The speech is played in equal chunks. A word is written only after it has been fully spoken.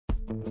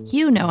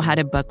You know how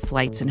to book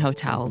flights and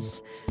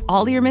hotels.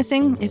 All you're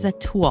missing is a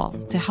tool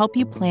to help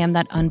you plan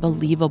that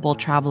unbelievable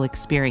travel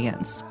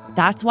experience.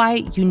 That's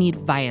why you need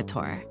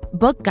Viator.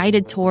 Book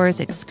guided tours,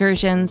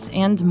 excursions,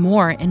 and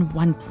more in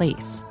one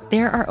place.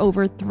 There are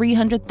over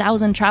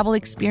 300,000 travel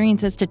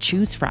experiences to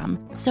choose from,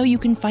 so you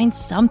can find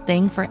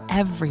something for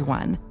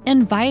everyone.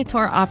 And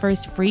Viator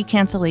offers free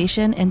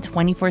cancellation and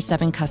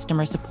 24/7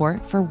 customer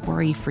support for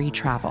worry-free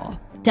travel.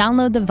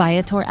 Download the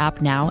Viator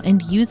app now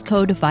and use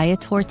code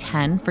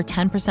Viator10 for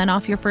 10%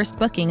 off your first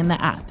booking in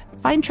the app.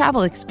 Find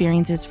travel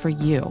experiences for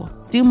you.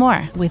 Do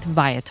more with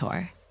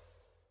Viator.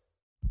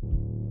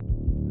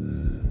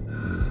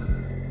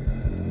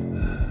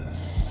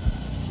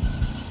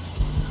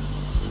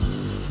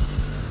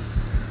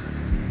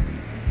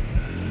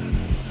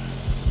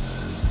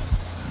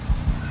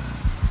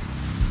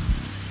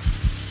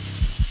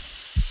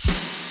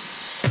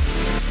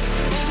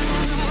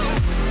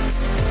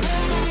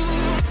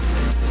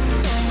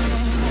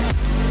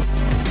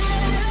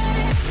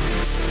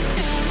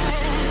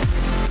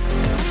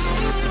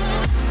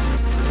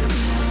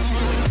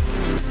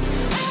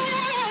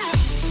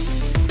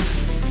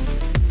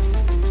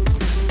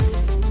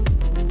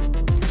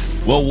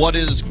 Well, what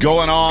is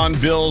going on,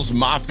 Bills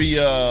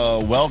Mafia?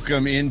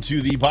 Welcome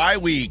into the bye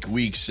week,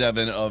 week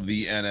 7 of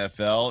the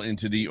NFL,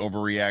 into the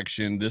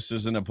overreaction. This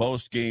isn't a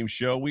post-game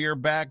show. We are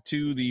back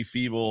to the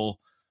feeble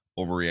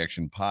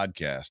overreaction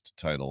podcast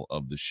title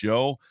of the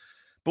show.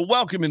 But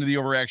welcome into the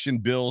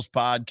Overreaction Bills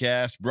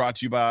podcast, brought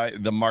to you by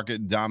the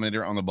market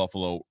dominator on the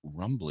Buffalo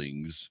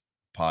Rumblings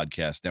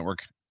podcast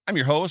network. I'm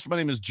your host. My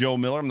name is Joe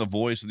Miller. I'm the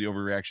voice of the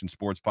Overreaction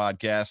Sports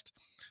Podcast.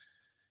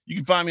 You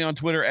can find me on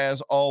Twitter,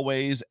 as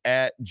always,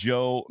 at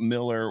Joe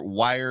Miller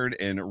Wired.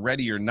 And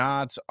ready or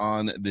not,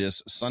 on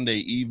this Sunday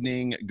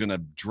evening, going to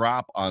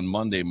drop on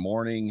Monday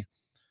morning.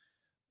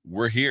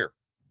 We're here.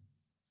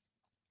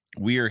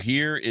 We are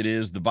here. It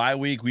is the bye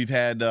week. We've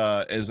had,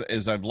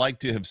 as I've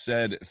liked to have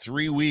said,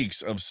 3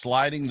 weeks of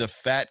sliding the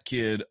fat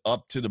kid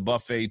up to the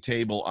buffet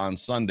table on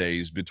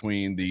Sundays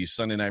between the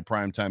Sunday night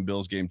primetime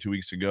Bills game 2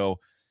 weeks ago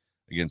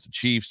against the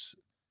Chiefs.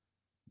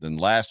 Then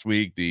last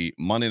week, the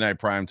Monday night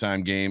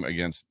primetime game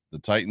against the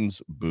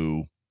Titans,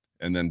 boo.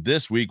 And then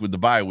this week with the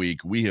bye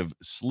week, we have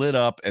slid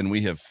up and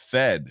we have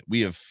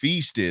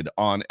feasted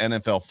on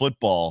NFL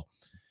football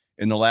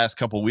in the last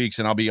couple weeks.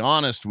 And I'll be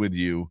honest with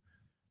you,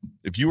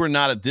 if you are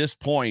not at this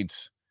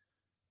point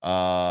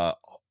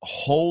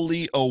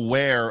wholly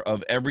aware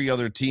of every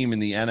other team in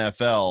the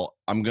NFL,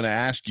 I'm going to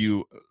ask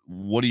you,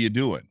 what are you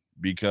doing?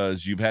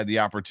 Because you've had the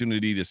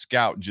opportunity to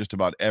scout just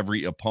about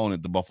every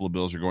opponent the Buffalo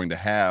Bills are going to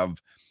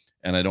have.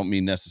 And I don't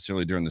mean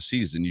necessarily during the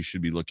season. You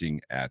should be looking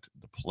at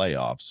the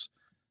playoffs,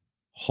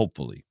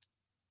 hopefully.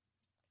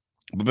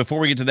 But before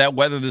we get to that,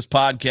 whether this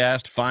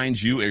podcast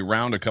finds you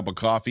around a cup of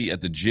coffee at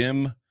the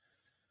gym,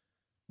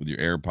 with your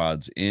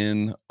AirPods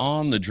in,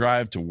 on the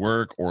drive to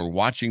work, or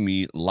watching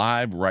me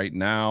live right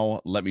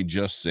now, let me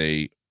just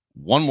say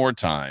one more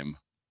time,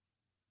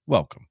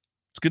 welcome.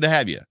 It's good to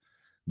have you.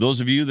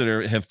 Those of you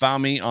that have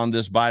found me on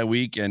this bye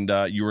week and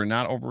you are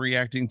not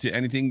overreacting to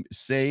anything,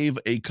 save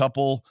a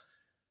couple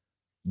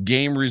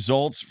game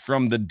results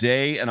from the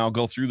day, and I'll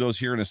go through those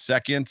here in a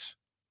second.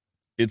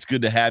 It's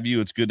good to have you.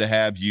 It's good to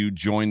have you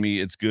join me.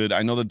 It's good.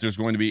 I know that there's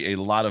going to be a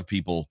lot of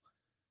people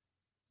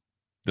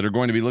that are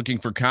going to be looking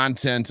for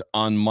content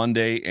on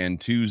Monday and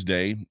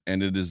Tuesday,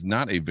 and it is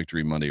not a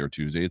victory Monday or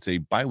Tuesday. It's a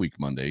bye week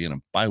Monday and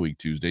a bye week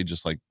Tuesday,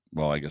 just like,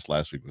 well, I guess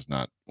last week was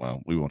not.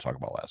 Well, we won't talk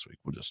about last week.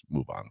 We'll just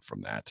move on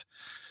from that.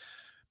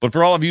 But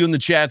for all of you in the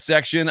chat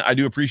section, I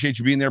do appreciate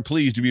you being there.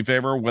 Please do me a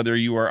favor, whether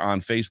you are on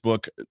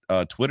Facebook,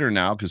 Twitter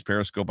now, because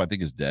Periscope, I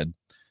think, is dead,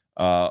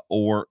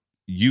 or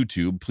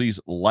YouTube, please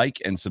like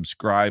and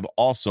subscribe.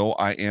 Also,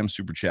 I am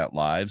Super Chat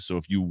Live, so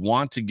if you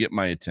want to get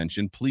my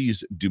attention,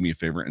 please do me a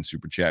favor and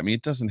Super Chat me.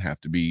 It doesn't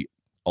have to be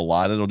a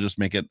lot. It'll just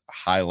make it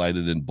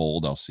highlighted in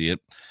bold. I'll see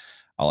it.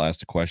 I'll ask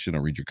the question.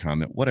 I'll read your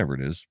comment, whatever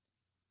it is.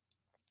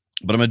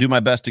 But I'm going to do my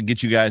best to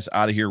get you guys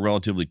out of here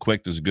relatively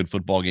quick. There's a good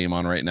football game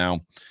on right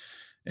now.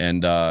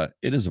 And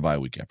it is a bye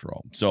week after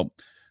all. So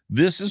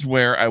this is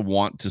where I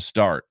want to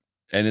start.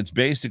 And it's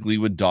basically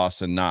with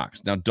Dawson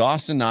Knox. Now,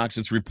 Dawson Knox,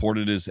 it's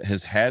reported,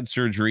 has had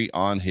surgery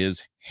on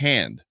his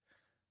hand.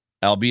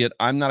 Albeit,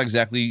 I'm not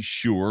exactly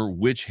sure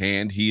which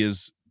hand he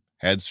has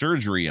had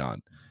surgery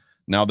on.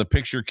 Now, the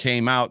picture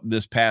came out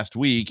this past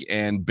week,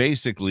 and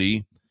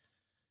basically,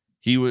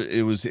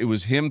 it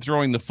was him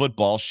throwing the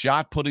football,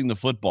 shot putting the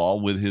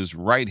football with his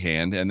right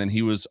hand, and then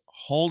he was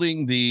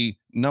holding the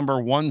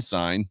number 1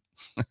 sign,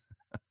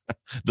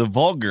 the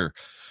vulgar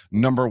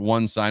number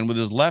 1 sign, with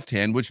his left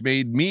hand, which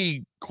made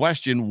me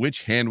question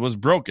which hand was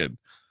broken.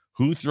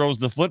 Who throws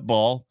the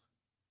football?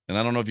 And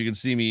I don't know if you can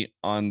see me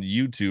on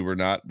YouTube or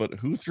not, but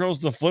who throws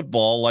the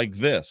football like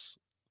this?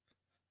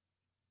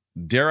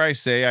 Dare I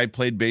say I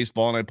played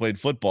baseball and I played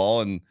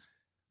football, and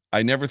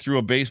I never threw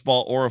a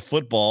baseball or a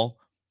football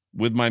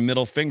with my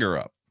middle finger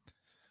up.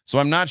 So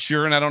I'm not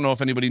sure, and I don't know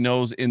if anybody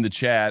knows in the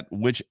chat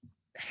which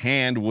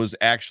hand was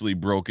actually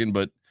broken,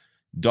 but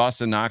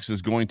Dawson Knox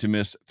is going to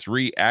miss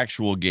 3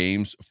 actual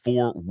games,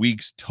 4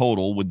 weeks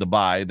total with the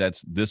bye.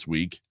 That's this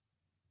week.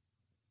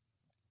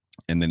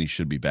 And then he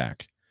should be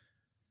back.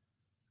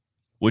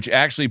 Which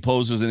actually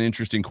poses an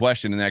interesting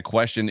question. And that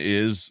question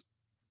is,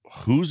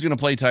 who's going to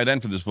play tight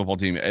end for this football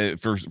team?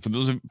 For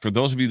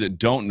those of you that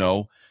don't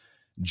know,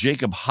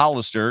 Jacob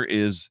Hollister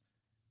is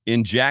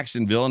in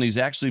Jacksonville, and he's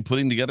actually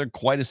putting together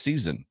quite a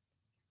season.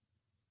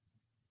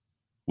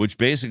 Which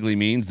basically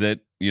means that,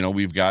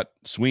 we've got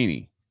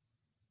Sweeney.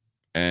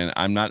 And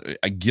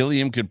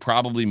Gilliam could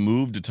probably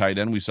move to tight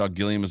end. We saw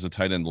Gilliam as a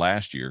tight end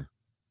last year.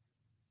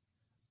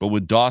 But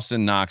with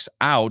Dawson Knox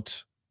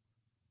out,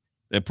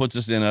 it puts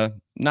us in a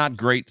not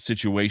great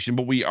situation.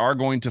 But we are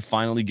going to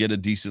finally get a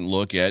decent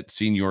look at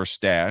Senior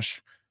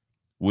Stash,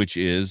 which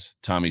is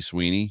Tommy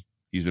Sweeney.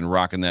 He's been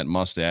rocking that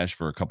mustache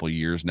for a couple of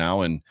years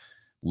now. And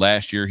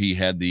last year he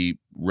had the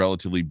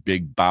relatively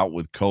big bout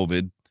with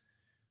COVID,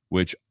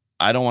 which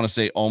I don't want to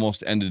say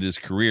almost ended his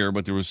career,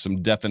 but there was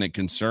some definite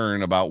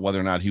concern about whether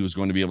or not he was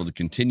going to be able to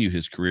continue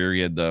his career. He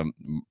had the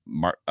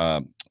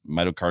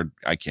myocarditis.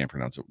 I can't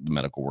pronounce it, the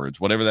medical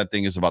words, whatever that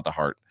thing is about the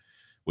heart,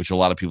 which a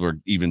lot of people are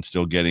even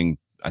still getting,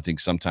 I think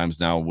sometimes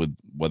now, with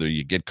whether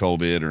you get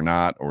COVID or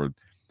not, or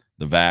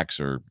the vax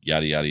or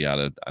yada, yada,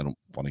 yada. I don't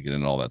want to get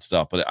into all that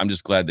stuff, but I'm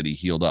just glad that he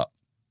healed up.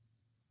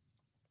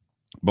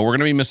 But we're going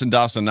to be missing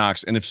Dawson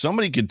Knox. And if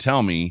somebody could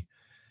tell me,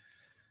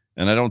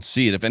 and I don't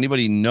see it, if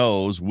anybody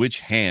knows which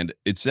hand,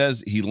 it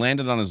says he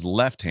landed on his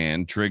left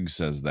hand. Trigg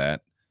says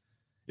that.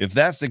 If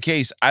that's the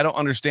case, I don't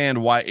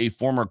understand why a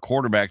former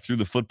quarterback threw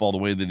the football the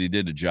way that he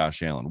did to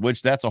Josh Allen,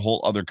 which that's a whole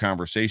other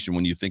conversation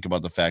when you think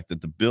about the fact that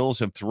the Bills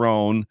have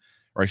thrown,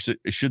 or I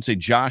should say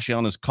Josh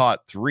Allen has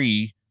caught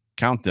 3,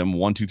 count them,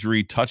 1, 2,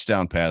 3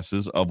 touchdown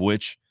passes, of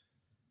which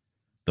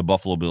the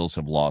Buffalo Bills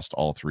have lost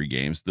all 3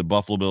 games. The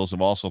Buffalo Bills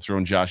have also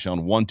thrown Josh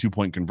Allen 1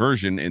 2-point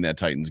conversion in that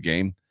Titans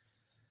game.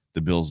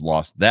 The Bills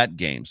lost that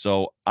game.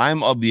 So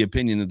I'm of the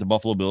opinion that the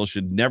Buffalo Bills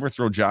should never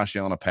throw Josh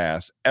Allen a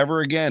pass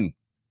ever again,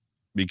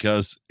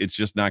 because it's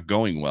just not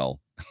going well.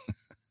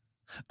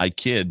 I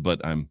kid, but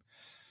I'm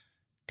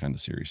kind of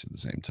serious at the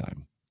same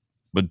time.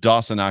 But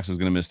Dawson Knox is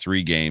going to miss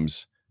 3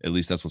 games. At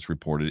least that's what's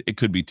reported. It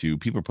could be 2.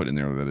 People are putting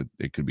in there that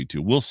it could be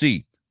 2. We'll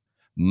see.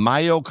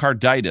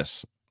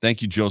 Myocarditis.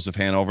 Thank you, Joseph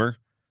Hanover.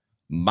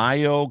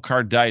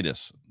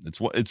 Myocarditis.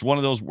 It's one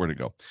of those, where to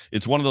go?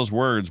 It's one of those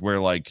words where,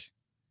 like,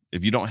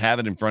 if you don't have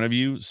it in front of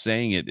you,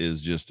 saying it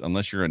is just,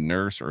 unless you're a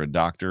nurse or a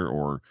doctor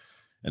or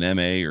an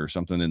MA or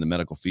something in the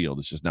medical field,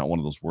 it's just not one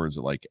of those words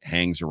that like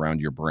hangs around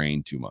your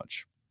brain too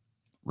much,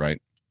 right?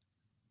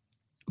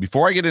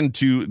 Before I get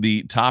into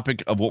the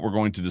topic of what we're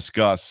going to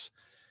discuss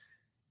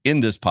in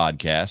this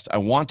podcast, I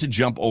want to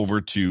jump over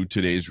to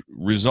today's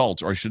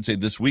results, or I should say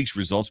this week's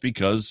results,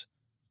 because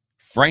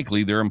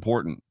frankly, they're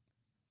important.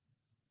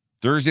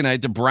 Thursday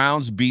night, the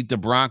Browns beat the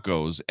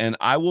Broncos, and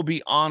I will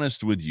be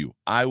honest with you,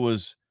 I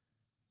was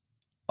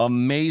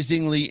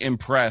amazingly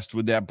impressed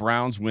with that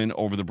Browns win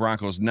over the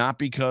Broncos, not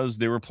because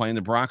they were playing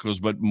the Broncos,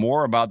 but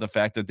more about the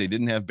fact that they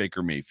didn't have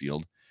Baker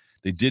Mayfield,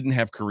 they didn't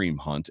have Kareem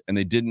Hunt, and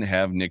they didn't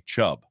have Nick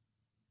Chubb.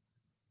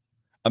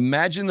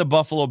 Imagine the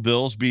Buffalo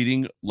Bills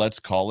beating, let's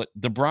call it,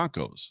 the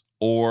Broncos,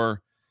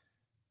 or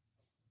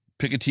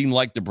pick a team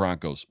like the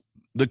Broncos,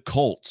 the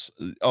Colts.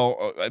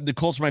 Oh, the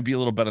Colts might be a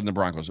little better than the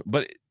Broncos,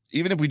 but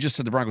even if we just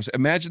said the Broncos,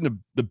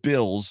 imagine the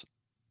Bills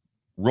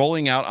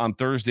rolling out on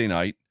Thursday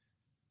night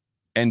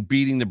and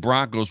beating the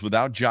Broncos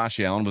without Josh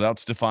Allen, without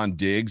Stephon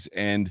Diggs,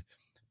 and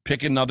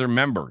pick another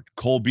member,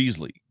 Cole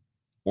Beasley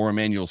or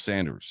Emmanuel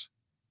Sanders.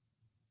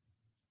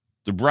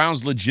 The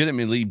Browns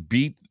legitimately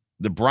beat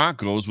the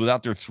Broncos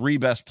without their 3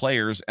 best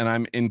players, and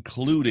I'm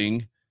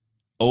including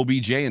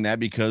OBJ in that,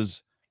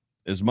 because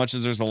as much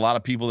as there's a lot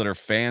of people that are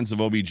fans of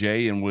OBJ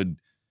and would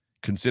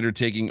consider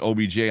taking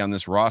OBJ on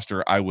this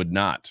roster, I would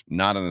not in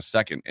a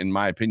second. In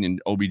my opinion,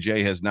 OBJ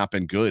has not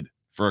been good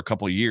for a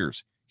couple of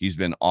years. He's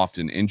been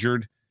often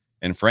injured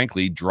and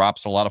frankly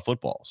drops a lot of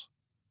footballs.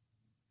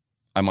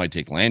 I might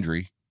take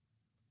Landry,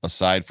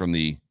 aside from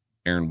the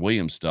Aaron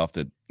Williams stuff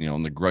that,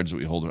 and the grudge that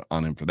we hold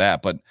on him for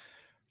that. But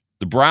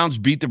the Browns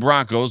beat the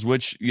Broncos,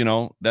 which,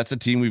 that's a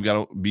team we've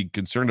got to be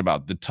concerned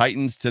about. The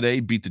Titans today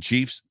beat the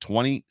Chiefs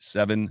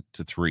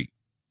 27-3.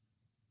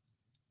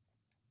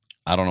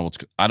 I don't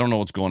know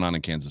what's going on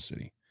in Kansas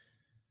City.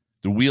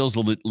 The wheels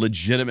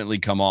legitimately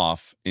come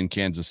off in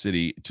Kansas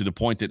City, to the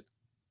point that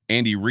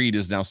Andy Reid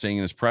is now saying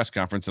in his press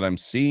conference that I'm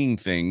seeing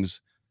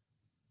things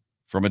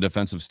from a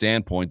defensive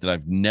standpoint that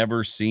I've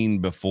never seen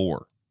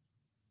before.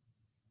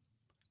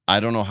 I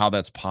don't know how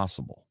that's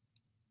possible.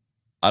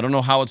 I don't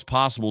know how it's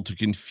possible to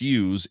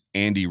confuse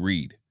Andy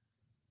Reid,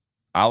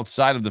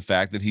 outside of the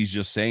fact that he's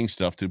just saying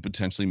stuff to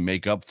potentially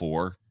make up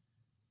for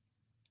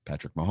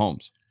Patrick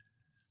Mahomes.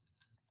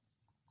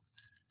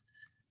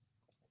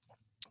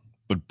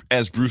 But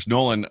as Bruce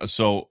Nolan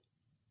so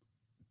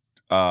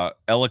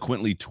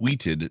eloquently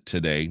tweeted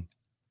today,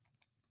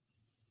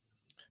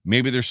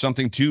 maybe there's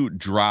something to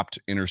dropped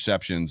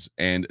interceptions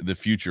and the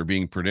future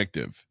being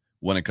predictive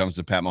when it comes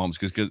to Pat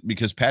Mahomes,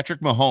 because Patrick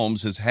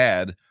Mahomes has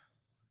had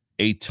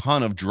a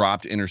ton of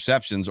dropped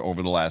interceptions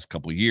over the last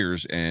couple of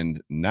years,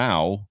 and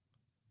now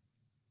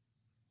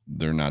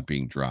they're not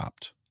being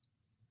dropped,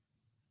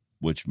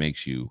 which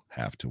makes you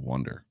have to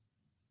wonder,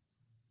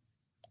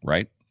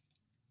 right?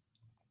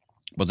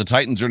 But the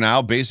Titans are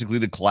now basically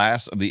the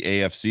class of the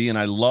AFC, and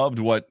I loved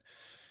what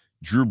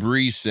Drew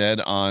Brees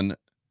said on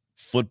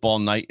Football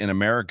Night in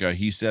America.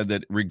 He said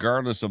that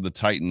regardless of the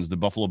Titans, the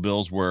Buffalo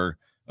Bills were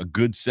a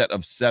good set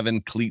of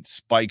 7 cleat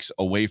spikes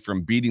away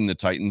from beating the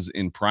Titans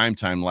in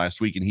primetime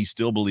last week, and he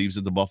still believes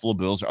that the Buffalo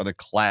Bills are the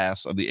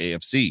class of the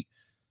AFC.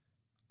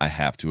 I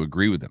have to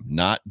agree with him,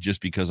 not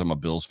just because I'm a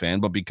Bills fan,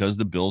 but because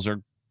the Bills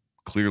are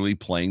clearly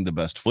playing the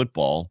best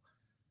football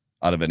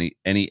out of any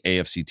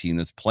AFC team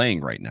that's playing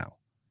right now.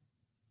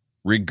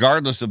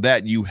 Regardless of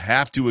that, you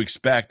have to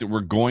expect that we're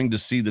going to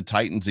see the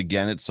Titans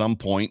again at some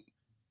point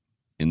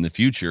in the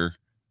future,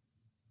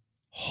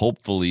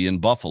 hopefully in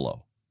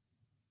Buffalo.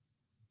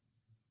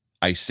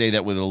 I say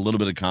that with a little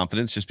bit of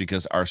confidence just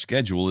because our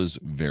schedule is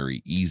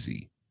very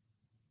easy.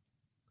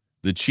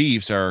 The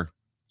Chiefs are,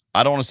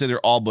 I don't want to say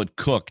they're all but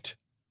cooked,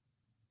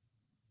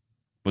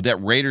 but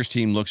that Raiders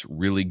team looks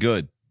really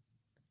good.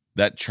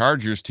 That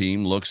Chargers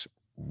team looks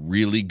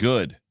really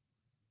good.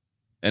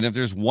 And if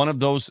there's one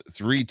of those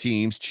 3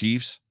 teams,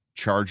 Chiefs,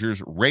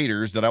 Chargers,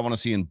 Raiders, that I want to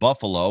see in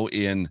Buffalo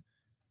in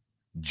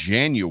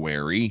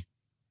January,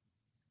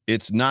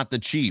 it's not the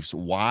Chiefs.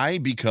 Why?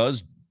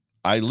 Because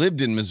I lived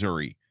in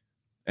Missouri.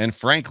 And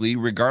frankly,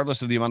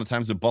 regardless of the amount of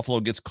times that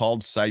Buffalo gets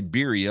called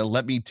Siberia,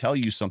 let me tell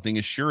you something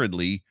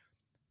assuredly,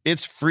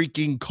 it's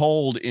freaking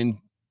cold in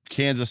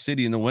Kansas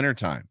City in the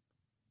wintertime.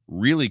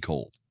 Really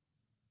cold.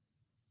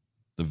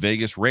 The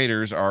Vegas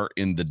Raiders are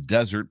in the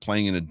desert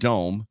playing in a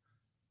dome,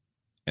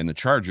 and the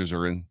Chargers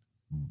are in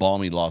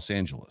balmy Los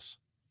Angeles.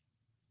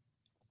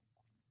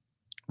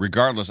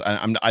 Regardless,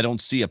 I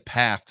don't see a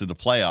path to the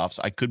playoffs.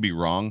 I could be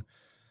wrong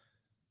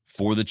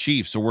for the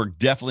Chiefs. So we're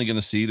definitely going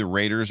to see the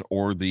Raiders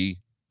or the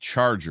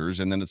Chargers,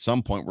 and then at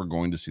some point we're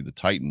going to see the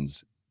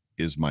Titans,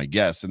 is my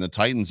guess. And the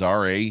Titans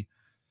are a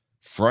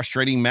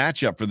frustrating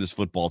matchup for this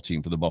football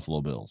team, for the Buffalo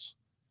Bills.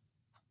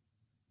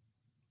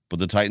 But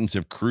the Titans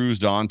have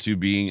cruised on to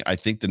being, I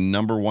think, the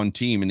number 1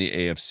 team in the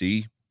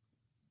AFC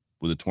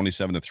with a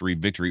 27-3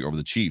 victory over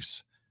the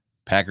Chiefs.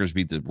 Packers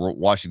beat the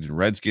Washington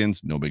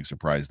Redskins. No big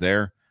surprise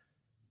there.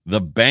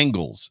 The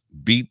Bengals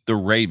beat the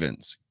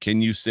Ravens.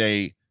 Can you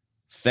say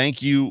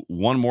thank you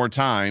one more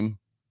time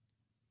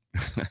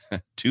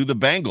to the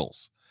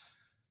Bengals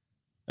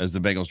as the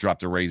Bengals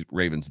dropped the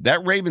Ravens?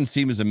 That Ravens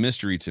team is a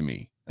mystery to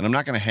me, and I'm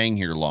not going to hang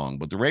here long,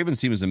 but the Ravens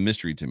team is a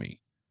mystery to me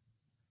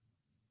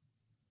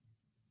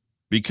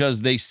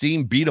because they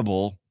seem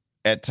beatable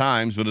at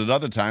times, but at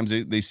other times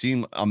they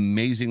seem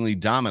amazingly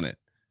dominant.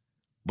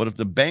 But if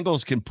the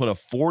Bengals can put a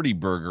 40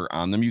 burger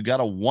on them, you got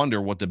to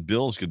wonder what the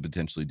Bills could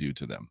potentially do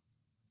to them.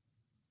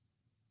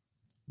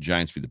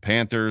 Giants beat the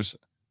Panthers.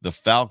 The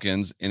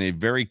Falcons in a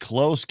very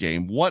close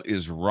game. What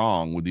is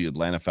wrong with the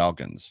Atlanta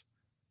Falcons?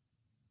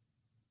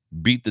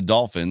 Beat the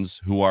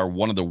Dolphins, who are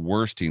one of the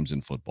worst teams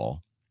in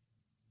football.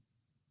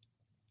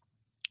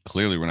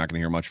 Clearly, we're not going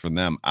to hear much from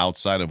them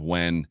outside of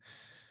when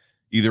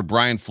either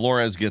Brian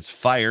Flores gets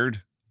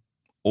fired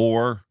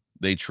or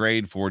they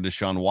trade for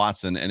Deshaun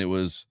Watson. And it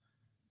was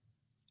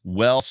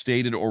well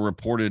stated or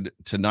reported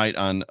tonight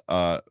on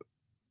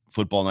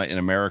Football Night in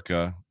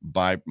America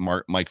by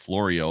Mike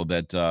Florio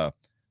that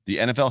the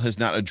NFL has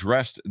not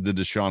addressed the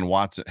Deshaun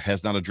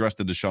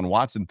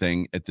Watson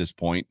thing at this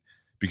point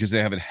because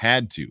they haven't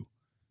had to.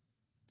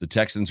 The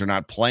Texans are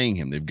not playing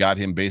him. They've got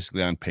him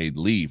basically on paid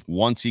leave.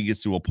 Once he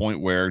gets to a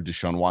point where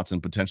Deshaun Watson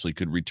potentially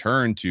could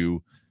return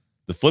to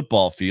the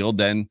football field,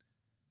 then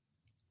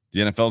the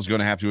NFL is going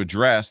to have to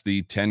address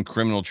the 10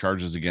 criminal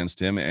charges against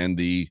him and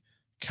the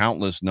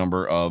countless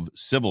number of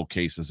civil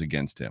cases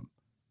against him.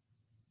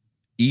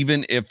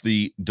 Even if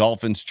the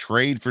Dolphins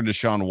trade for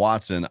Deshaun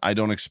Watson, I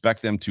don't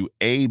expect them to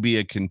A, be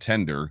a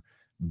contender,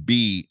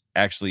 B,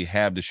 actually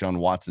have Deshaun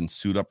Watson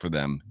suit up for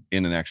them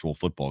in an actual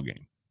football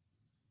game.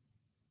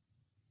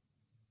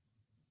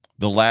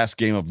 The last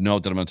game of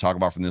note that I'm going to talk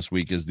about from this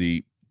week is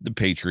the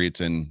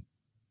Patriots, and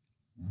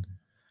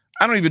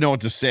I don't even know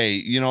what to say.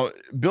 You know,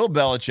 Bill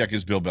Belichick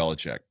is Bill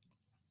Belichick.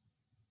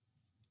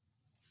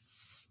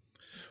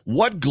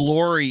 What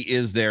glory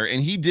is there?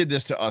 And he did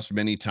this to us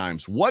many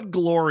times. What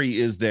glory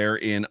is there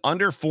in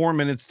under 4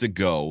 minutes to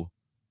go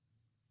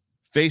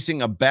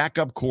facing a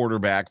backup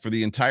quarterback for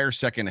the entire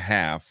second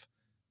half?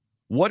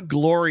 What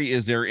glory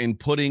is there in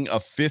putting a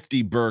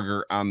 50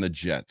 burger on the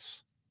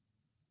Jets?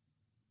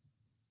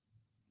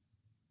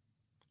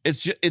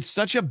 It's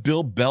such a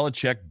Bill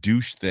Belichick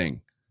douche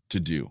thing to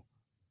do.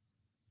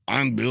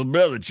 I'm Bill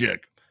Belichick,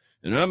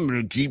 and I'm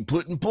going to keep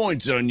putting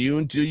points on you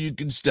until you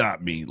can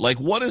stop me. Like,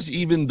 what is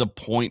even the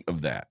point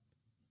of that?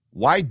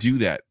 Why do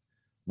that?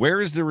 Where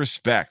is the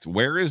respect?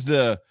 Where is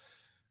the,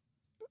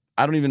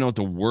 I don't even know what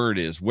the word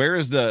is. Where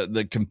is the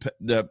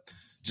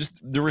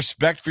just the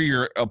respect for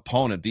your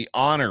opponent, the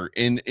honor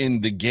in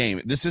the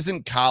game? This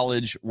isn't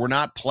college. We're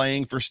not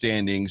playing for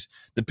standings.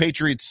 The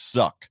Patriots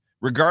suck.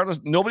 Regardless,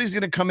 nobody's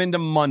going to come into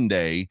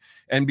Monday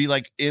and be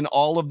like in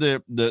all of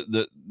the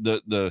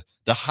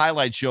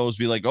highlight shows,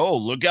 be like, oh,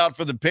 look out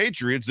for the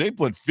Patriots. They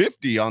put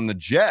 50 on the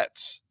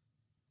Jets.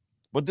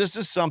 But this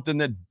is something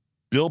that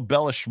Bill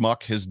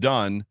Belichick has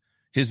done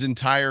his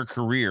entire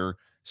career,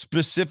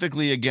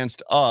 specifically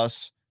against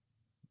us,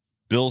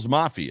 Bills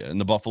Mafia and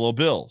the Buffalo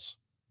Bills.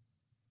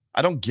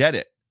 I don't get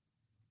it.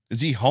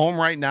 Is he home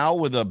right now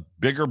with a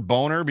bigger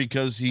boner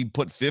because he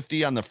put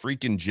 50 on the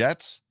freaking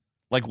Jets?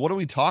 Like, what are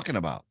we talking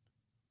about?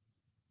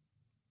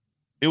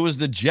 It was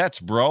the Jets,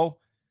 bro.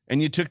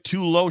 And you took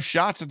 2 low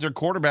shots at their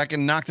quarterback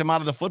and knocked him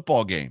out of the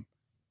football game.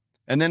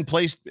 And then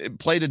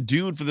played a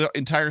dude for the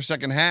entire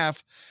second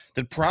half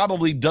that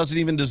probably doesn't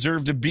even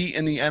deserve to be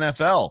in the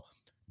NFL.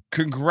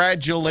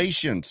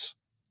 Congratulations.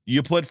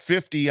 You put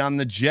 50 on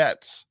the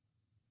Jets.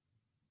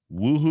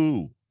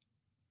 Woohoo.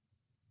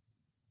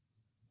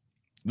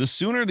 The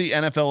sooner the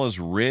NFL is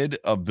rid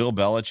of Bill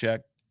Belichick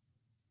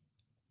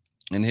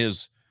and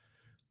his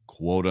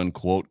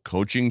quote-unquote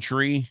coaching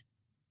tree,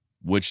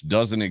 which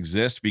doesn't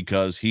exist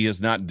because he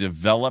has not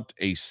developed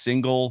a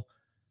single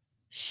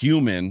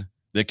human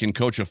that can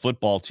coach a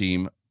football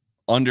team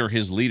under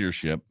his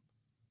leadership.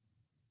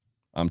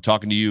 I'm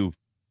talking to you,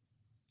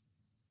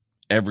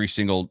 every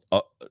single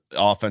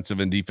offensive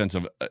and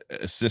defensive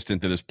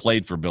assistant that has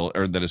played for Bill,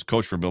 or that has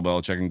coached for Bill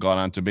Belichick and gone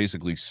on to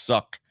basically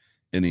suck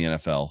in the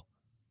NFL.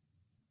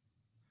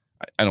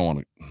 I don't want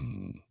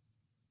to.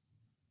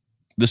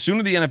 The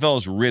sooner the NFL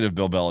is rid of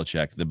Bill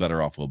Belichick, the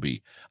better off we'll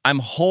be. I'm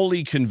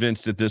wholly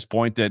convinced at this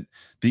point that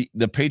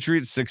the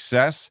Patriots'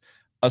 success,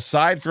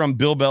 aside from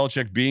Bill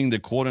Belichick being the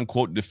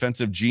quote-unquote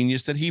defensive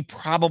genius that he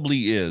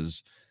probably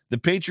is, the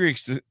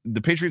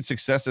Patriots'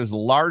 success is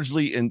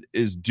largely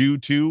is due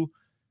to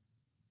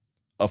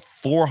a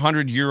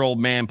 400-year-old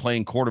man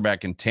playing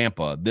quarterback in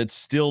Tampa that's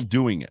still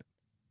doing it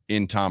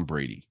in Tom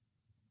Brady.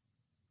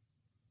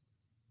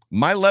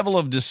 My level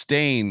of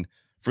disdain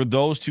for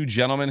those two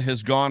gentlemen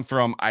has gone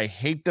from I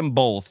hate them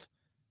both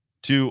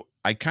to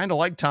I kind of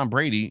like Tom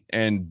Brady,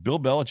 and Bill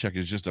Belichick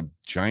is just a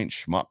giant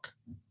schmuck.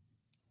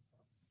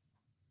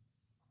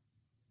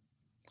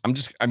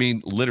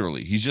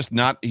 Literally, he's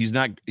not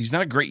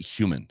a great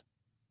human.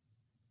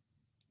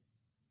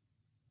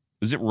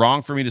 Is it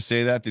wrong for me to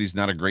say that he's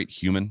not a great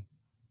human?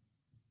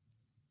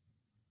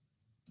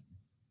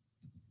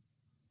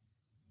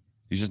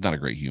 He's just not a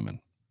great human.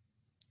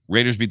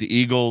 Raiders beat the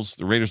Eagles.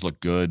 The Raiders look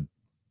good.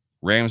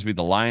 Rams beat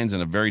the Lions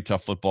in a very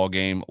tough football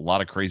game. A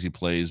lot of crazy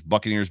plays.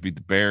 Buccaneers beat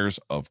the Bears,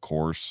 of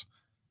course.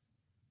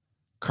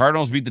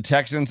 Cardinals beat the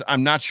Texans.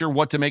 I'm not sure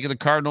what to make of the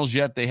Cardinals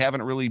yet. They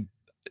haven't really,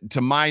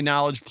 to my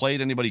knowledge,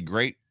 played anybody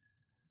great.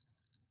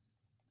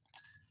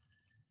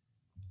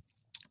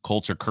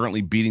 Colts are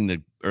currently beating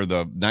the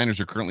Niners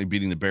are currently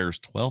beating the Bears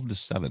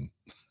 12-7.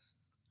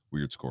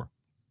 Weird score.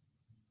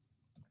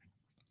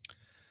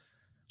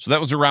 So that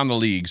was around the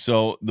league.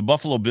 So the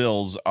Buffalo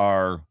Bills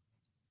are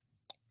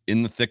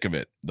in the thick of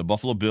it. The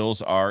Buffalo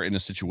Bills are in a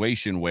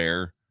situation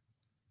where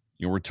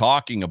we're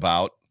talking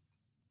about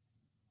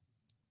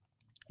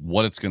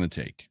what it's going to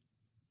take,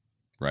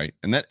 right?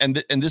 And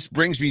this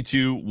brings me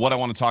to what I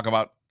want to talk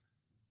about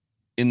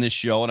in this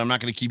show, and I'm not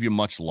going to keep you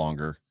much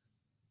longer.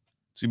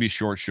 It's going to be a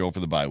short show for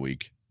the bye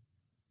week.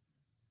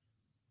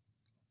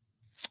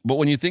 But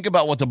when you think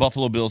about what the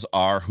Buffalo Bills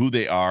are, who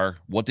they are,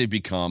 what they've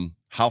become,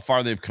 how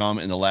far they've come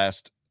in the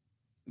last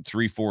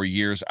 3-4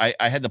 years. I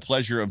had the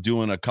pleasure of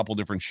doing a couple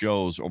different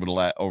shows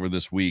over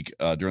this week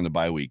during the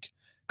bye week.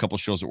 A couple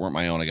shows that weren't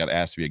my own. I got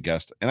asked to be a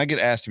guest, and I get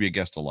asked to be a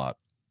guest a lot.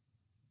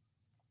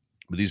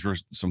 But these were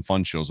some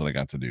fun shows that I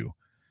got to do.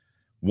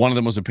 One of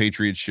them was a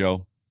Patriots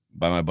show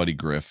by my buddy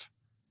Griff.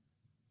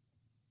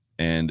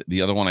 And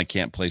the other one I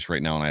can't place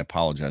right now, and I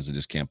apologize. I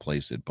just can't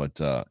place it. But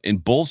in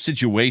both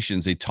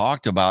situations, they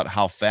talked about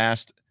how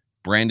fast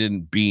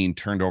Brandon Beane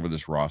turned over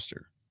this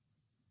roster.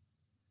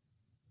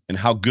 And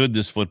how good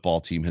this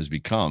football team has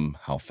become,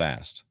 how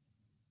fast.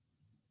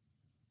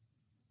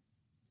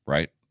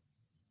 Right?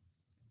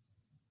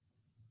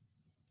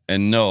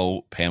 And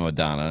no, Pam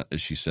Adana,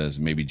 as she says,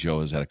 maybe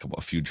Joe has had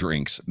a few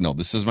drinks. No,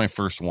 this is my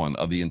first one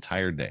of the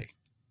entire day.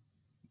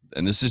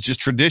 And this is just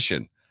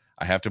tradition.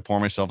 I have to pour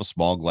myself a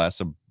small glass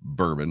of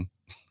bourbon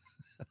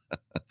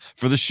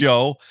for the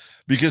show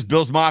because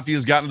Bills Mafia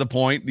has gotten to the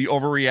point, the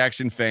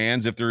overreaction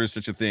fans, if there is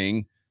such a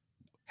thing,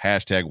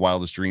 hashtag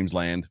Wildest Dreams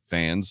Land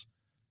fans,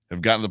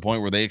 have gotten to the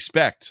point where they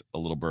expect a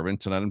little bourbon.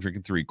 Tonight I'm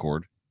drinking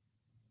 3-quart.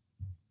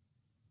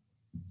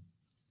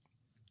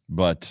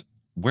 But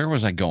where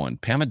was I going?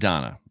 Pam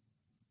Adana.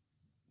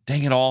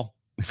 Dang it all.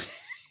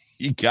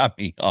 You got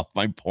me off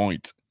my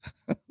point.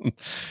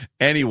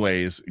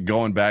 Anyways,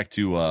 going back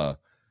to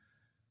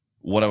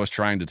what I was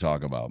trying to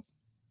talk about.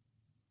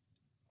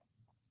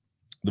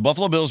 The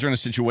Buffalo Bills are in a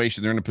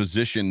situation, they're in a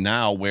position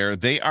now where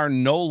they are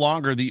no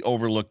longer the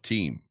overlooked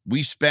team.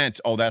 We spent,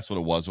 that's what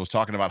it was. I was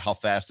talking about how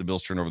fast the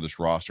Bills turn over this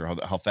roster,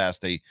 how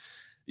fast they,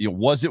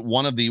 was it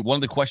one of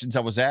the questions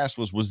I was asked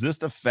was this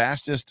the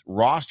fastest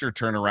roster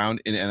turnaround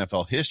in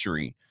NFL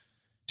history?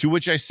 To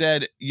which I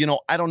said,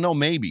 I don't know,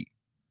 maybe.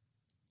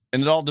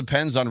 And it all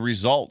depends on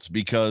results,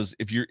 because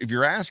if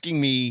you're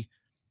asking me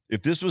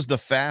if this was the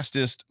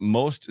fastest,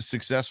 most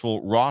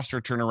successful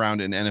roster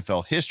turnaround in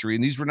NFL history,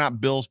 and these were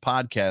not Bills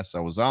podcasts I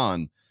was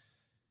on,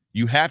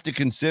 you have to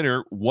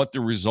consider what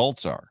the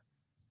results are.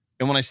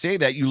 And when I say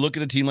that, you look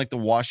at a team like the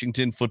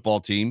Washington football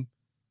team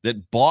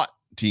that bought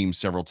teams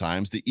several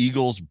times. The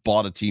Eagles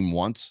bought a team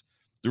once.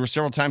 There were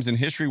several times in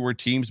history where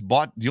teams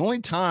bought. The only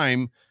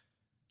time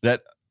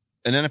that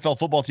an NFL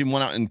football team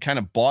went out and kind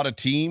of bought a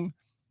team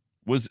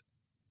was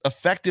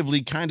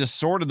effectively kind of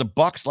sort of the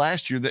Bucs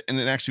last year, and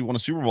it actually won a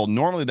Super Bowl.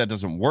 Normally that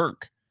doesn't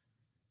work.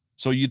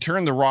 So you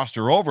turn the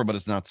roster over, but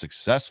it's not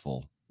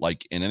successful,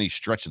 like in any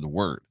stretch of the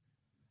word.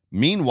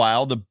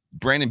 Meanwhile, the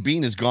Brandon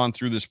Beane has gone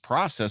through this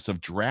process of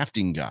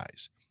drafting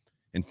guys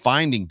and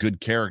finding good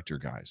character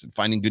guys and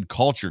finding good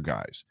culture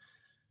guys.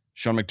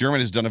 Sean McDermott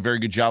has done a very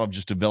good job of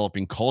just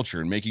developing culture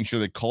and making sure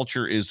that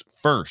culture is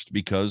first,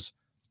 because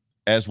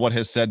as what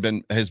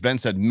has been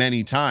said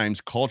many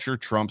times, culture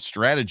trumps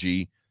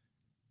strategy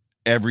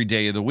every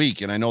day of the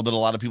week. And I know that a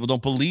lot of people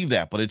don't believe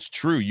that, but it's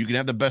true. You can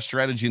have the best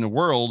strategy in the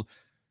world,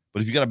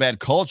 but if you got a bad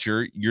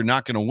culture, you're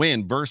not going to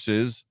win,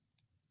 versus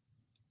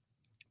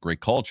great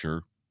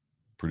culture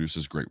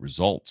produces great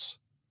results.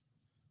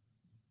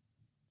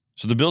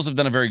 So the Bills have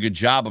done a very good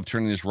job of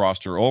turning this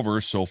roster over.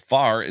 So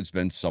far, it's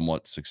been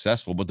somewhat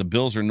successful, but the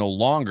Bills are no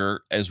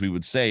longer, as we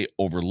would say,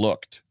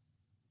 overlooked.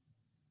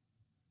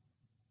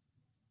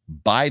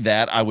 By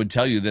that, I would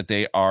tell you that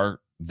they are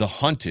the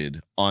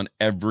hunted on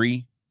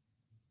every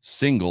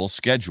single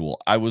schedule.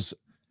 I was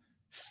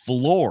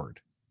floored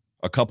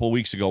a couple of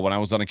weeks ago when I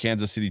was on a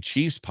Kansas City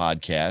Chiefs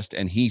podcast,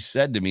 and he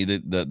said to me,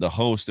 that the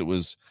host that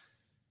was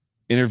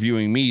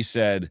interviewing me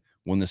said,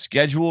 when the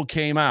schedule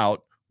came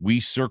out, we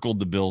circled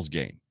the Bills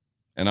game.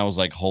 And I was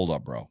like, hold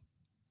up, bro.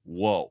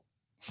 Whoa.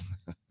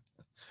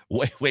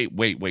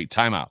 wait.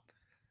 Time out.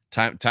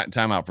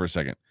 Time out for a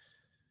second.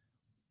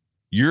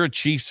 You're a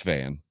Chiefs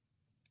fan.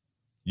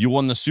 You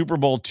won the Super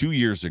Bowl 2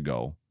 years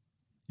ago.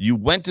 You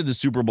went to the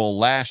Super Bowl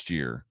last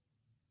year.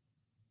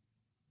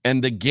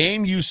 And the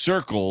game you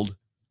circled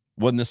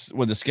when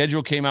the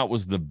schedule came out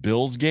was the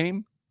Bills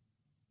game.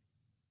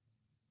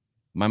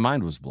 My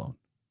mind was blown.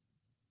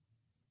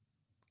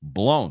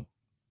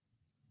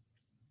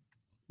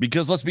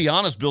 Because let's be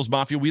honest, Bills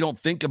Mafia, we don't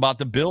think about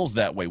the Bills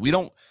that way. We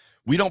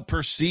don't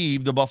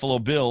perceive the Buffalo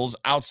Bills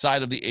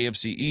outside of the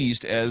AFC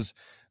East as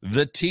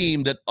the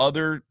team that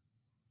other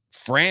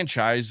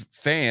franchise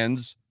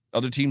fans,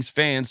 other teams'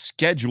 fans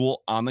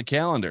schedule on the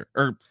calendar,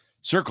 or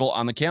circle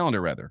on the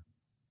calendar, rather.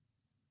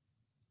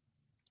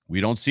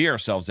 We don't see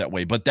ourselves that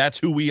way, but that's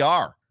who we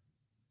are.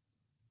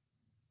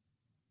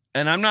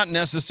 And I'm not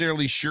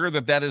necessarily sure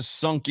that is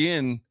sunk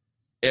in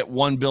at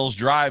one Bills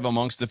drive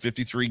amongst the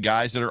 53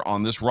 guys that are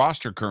on this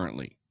roster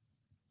currently.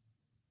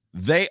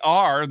 They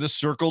are the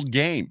circled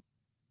game.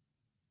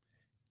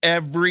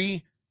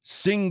 Every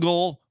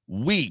single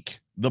week,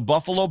 the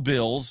Buffalo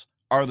Bills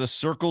are the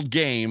circled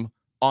game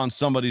on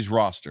somebody's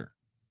roster.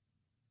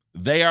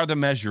 They are the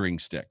measuring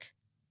stick.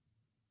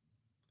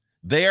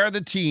 They are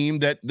the team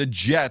that the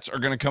Jets are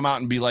going to come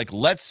out and be like,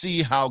 let's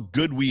see how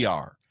good we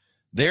are.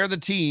 They're the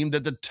team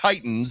that the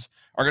Titans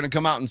are going to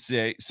come out and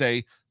say,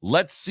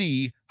 let's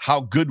see how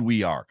good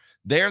we are.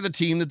 They're the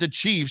team that the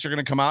Chiefs are going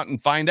to come out and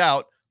find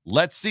out,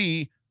 let's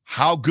see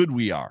how good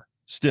we are.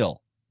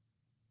 Still,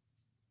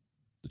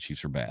 the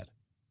Chiefs are bad.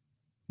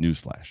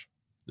 Newsflash.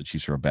 The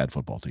Chiefs are a bad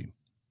football team.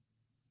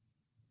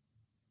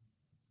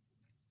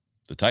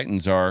 The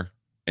Titans are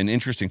an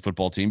interesting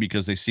football team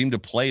because they seem to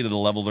play to the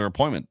level of their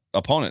opponent.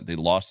 They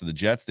lost to the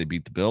Jets. They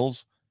beat the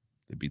Bills.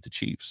 They beat the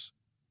Chiefs.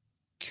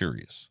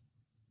 Curious.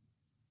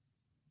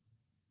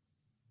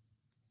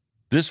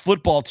 This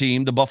football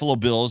team, the Buffalo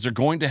Bills, they're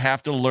going to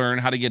have to learn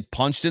how to get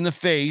punched in the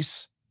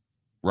face,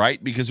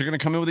 right? Because they're going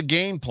to come in with a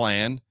game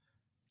plan,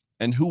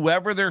 and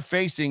whoever they're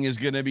facing is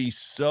going to be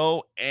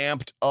so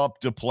amped up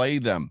to play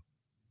them.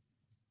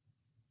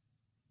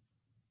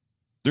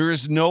 There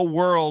is no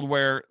world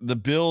where the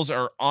Bills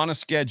are on a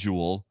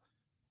schedule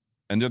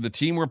and they're the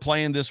team we're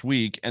playing this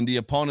week, and the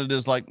opponent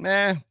is like,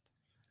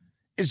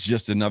 it's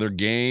just another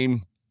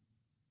game.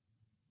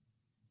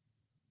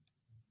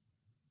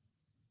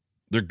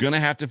 They're going to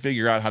have to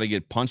figure out how to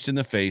get punched in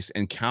the face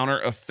and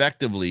counter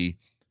effectively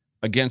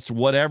against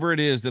whatever it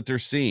is that they're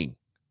seeing.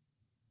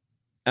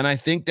 And I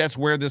think that's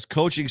where this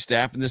coaching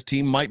staff and this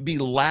team might be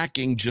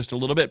lacking just a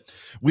little bit.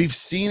 We've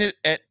seen it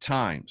at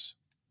times.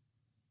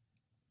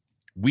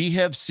 We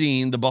have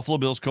seen the Buffalo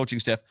Bills coaching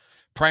staff,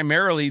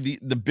 primarily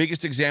the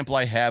biggest example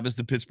I have is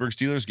the Pittsburgh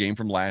Steelers game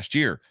from last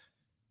year.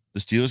 The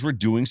Steelers were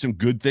doing some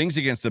good things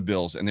against the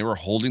Bills, and they were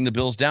holding the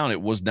Bills down.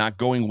 It was not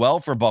going well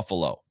for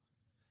Buffalo.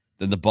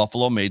 Then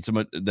Buffalo made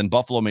some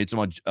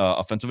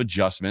offensive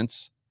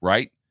adjustments,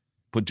 right?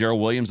 Put Darrell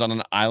Williams on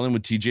an island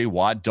with TJ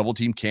Watt, double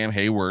team Cam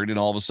Hayward, and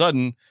all of a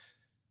sudden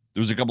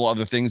there was a couple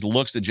other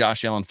looks that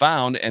Josh Allen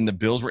found, and the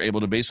Bills were able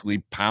to basically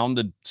pound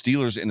the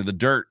Steelers into the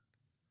dirt.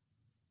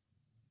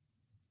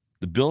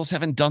 The Bills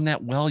haven't done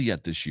that well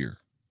yet this year.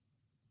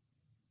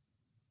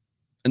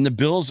 And the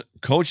Bills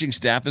coaching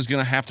staff is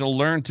going to have to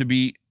learn to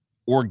be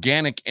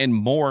organic and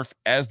morph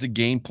as the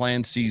game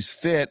plan sees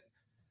fit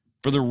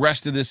for the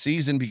rest of this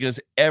season, because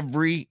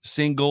every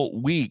single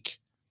week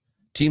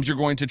teams are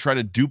going to try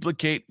to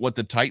duplicate what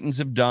the Titans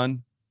have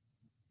done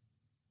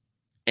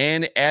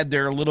and add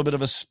their little bit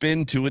of a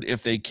spin to it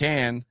if they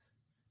can,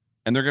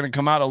 and they're going to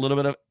come out a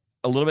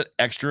little bit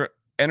extra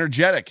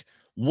energetic.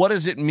 What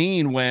does it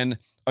mean when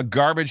a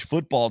garbage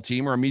football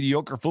team or a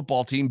mediocre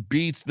football team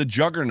beats the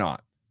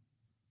juggernaut?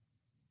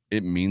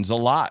 It means a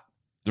lot.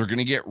 They're going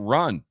to get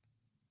run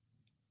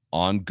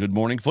on Good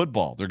Morning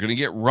Football. They're going to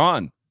get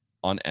run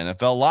on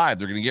NFL Live.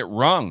 They're going to get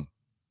run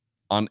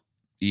on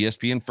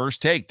ESPN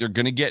First Take. They're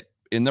going to get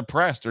in the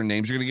press. Their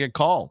names are going to get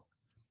called.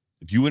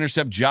 If you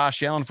intercept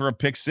Josh Allen for a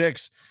pick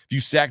six, if you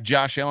sack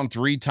Josh Allen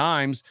 3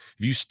 times,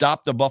 if you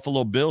stop the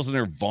Buffalo Bills in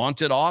their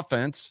vaunted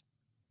offense,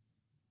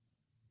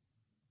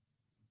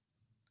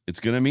 it's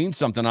going to mean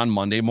something on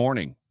Monday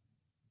morning.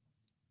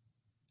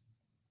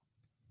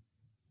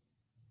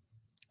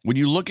 When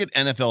you look at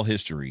NFL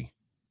history,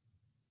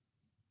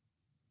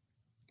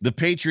 the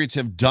Patriots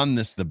have done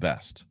this the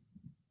best.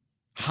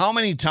 How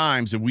many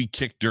times have we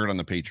kicked dirt on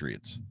the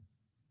Patriots?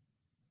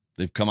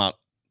 They've come out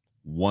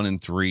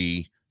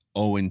 1-3,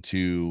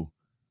 0-2,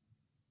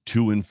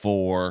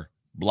 2-4,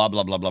 blah,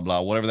 blah, blah, blah,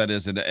 blah, whatever that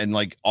is. And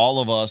like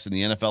all of us in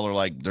the NFL are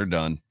like, they're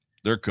done.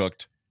 They're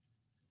cooked.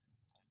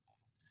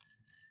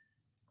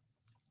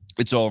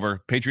 It's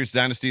over. Patriots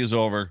dynasty is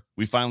over.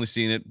 We finally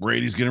seen it.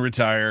 Brady's going to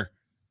retire.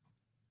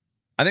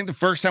 I think the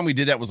first time we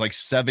did that was like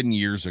 7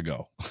 years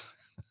ago.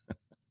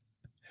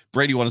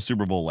 Brady won a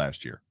Super Bowl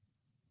last year.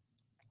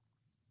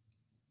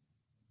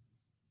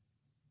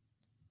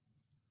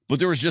 But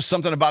there was just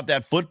something about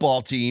that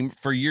football team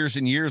for years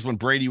and years when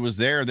Brady was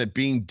there, that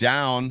being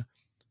down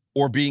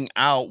or being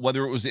out,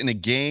 whether it was in a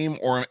game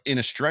or in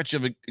a stretch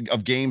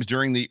of games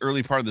during the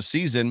early part of the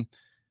season,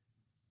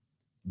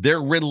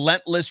 their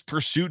relentless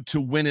pursuit to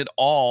win it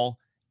all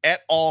at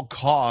all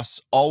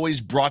costs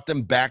always brought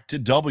them back to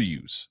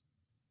W's.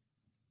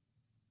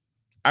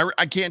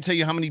 I can't tell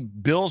you how many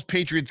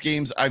Bills-Patriots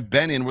games I've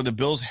been in where the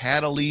Bills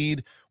had a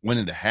lead, went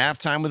into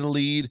halftime with a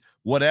lead,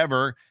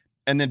 whatever,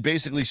 and then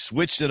basically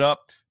switched it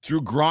up,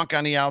 threw Gronk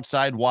on the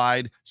outside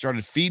wide,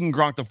 started feeding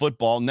Gronk the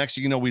football. Next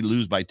thing you know, we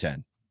lose by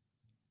 10.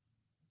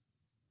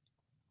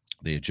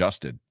 They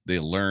adjusted. They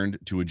learned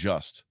to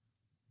adjust.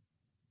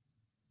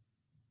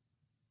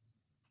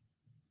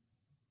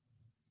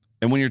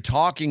 And when you're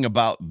talking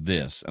about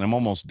this, and I'm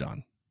almost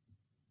done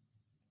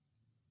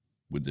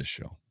with this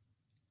show,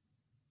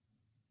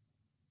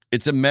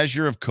 it's a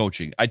measure of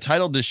coaching. I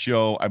titled this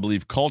show, I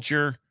believe,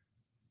 Culture.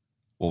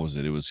 What was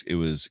it? It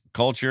was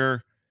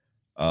Culture.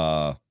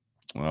 Oh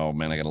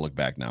man, I got to look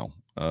back now.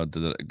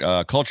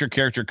 Culture,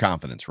 character,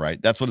 confidence,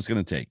 right? That's what it's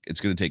going to take. It's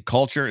going to take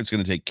culture. It's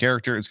going to take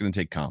character. It's going to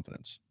take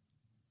confidence.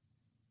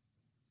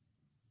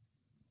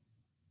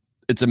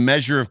 It's a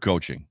measure of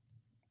coaching.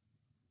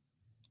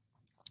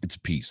 It's a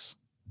piece.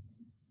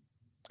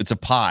 It's a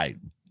pie.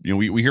 You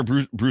know, we hear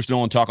Bruce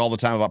Nolan talk all the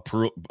time about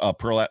pearl.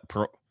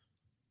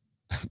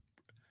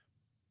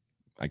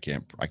 I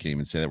can't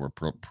even say that word.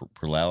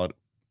 Plurality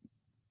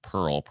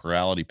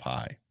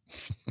pie.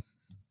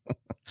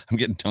 I'm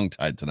getting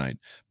tongue-tied tonight,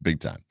 big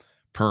time.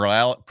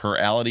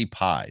 Plurality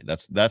pie.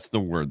 That's the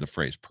word, the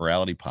phrase,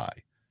 plurality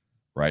pie,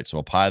 right? So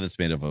a pie that's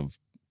made of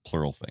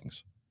plural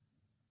things.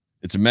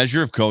 It's a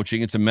measure of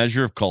coaching. It's a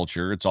measure of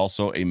culture. It's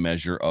also a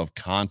measure of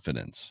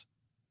confidence.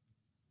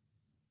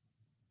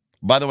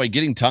 By the way,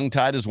 getting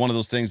tongue-tied is one of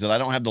those things that I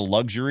don't have the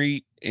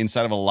luxury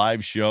inside of a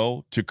live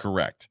show to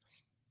correct.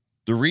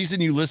 The reason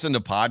you listen to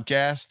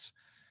podcasts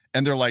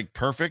and they're like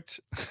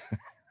perfect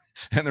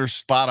and they're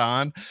spot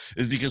on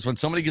is because when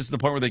somebody gets to the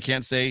point where they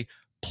can't say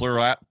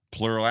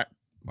whatever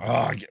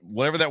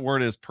that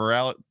word is,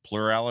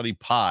 plurality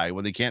pie,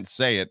 when they can't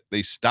say it,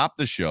 they stop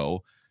the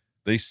show,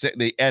 they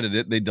edit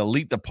it, they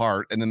delete the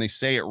part, and then they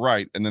say it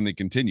right, and then they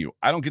continue.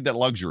 I don't get that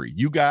luxury.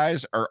 You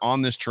guys are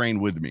on this train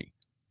with me.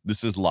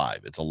 This is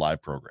live. It's a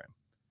live program.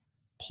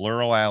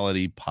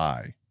 Plurality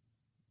pie.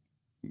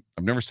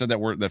 I've never said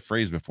that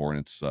phrase before, and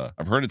it's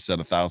I've heard it said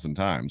 1,000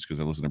 times because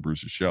I listened to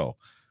Bruce's show,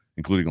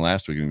 including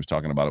last week, and he was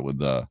talking about it with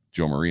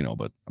Joe Marino.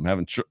 But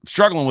I'm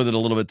struggling with it a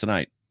little bit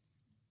tonight.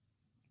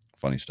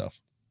 Funny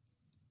stuff.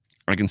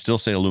 I can still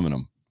say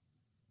aluminum.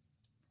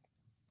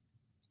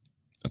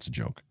 That's a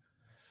joke.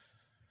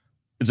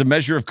 It's a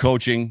measure of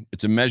coaching.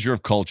 It's a measure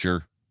of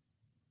culture.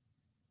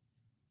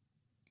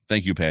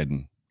 Thank you,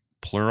 Padden.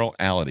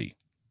 Plurality.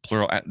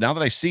 Now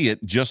that I see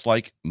it, just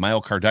like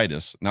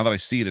myocarditis, now that I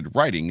see it in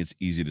writing, it's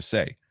easy to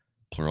say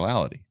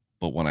plurality.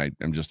 But when I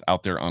am just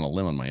out there on a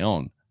limb on my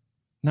own,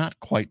 not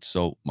quite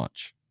so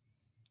much.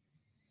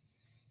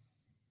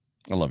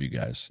 I love you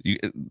guys.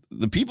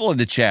 The people in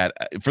the chat,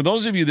 for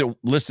those of you that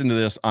listen to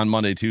this on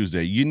Monday,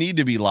 Tuesday, you need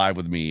to be live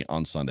with me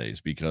on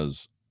Sundays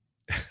because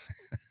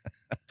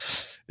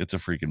it's a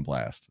freaking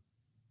blast.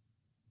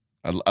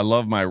 I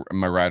love my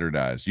ride or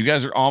dies. You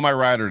guys are all my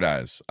ride or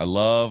dies. I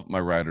love my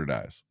ride or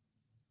dies.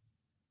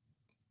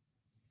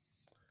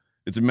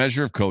 It's a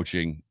measure of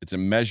coaching. It's a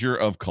measure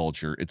of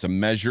culture. It's a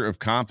measure of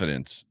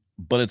confidence.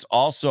 but it's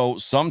also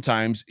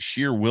sometimes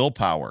sheer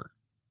willpower.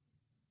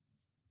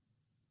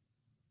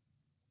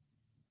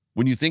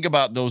 When you think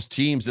about those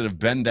teams that have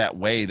been that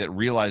way, that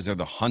realize they're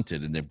the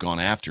hunted and they've gone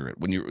after it,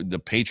 when you're the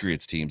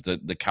Patriots teams,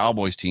 the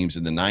Cowboys teams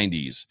in the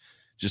 90s,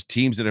 just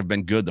teams that have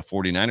been good, the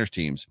 49ers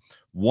teams,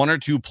 one or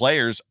two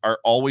players are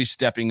always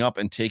stepping up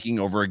and taking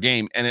over a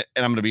game. And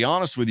I'm going to be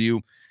honest with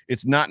you,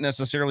 it's not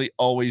necessarily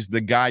always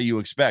the guy you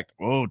expect.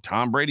 Oh,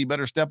 Tom Brady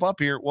better step up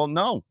here. Well,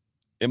 no,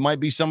 it might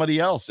be somebody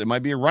else. It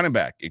might be a running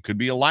back. It could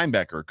be a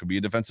linebacker. It could be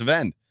a defensive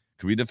end.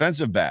 It could be a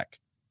defensive back.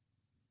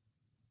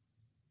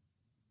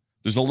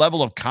 There's a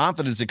level of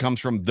confidence that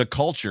comes from the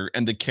culture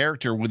and the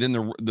character within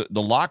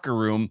the locker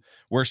room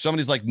where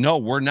somebody's like, no,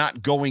 we're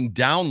not going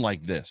down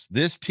like this.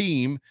 This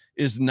team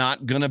is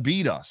not going to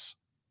beat us.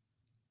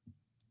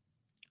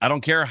 I don't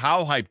care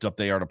how hyped up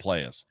they are to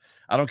play us.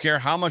 I don't care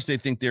how much they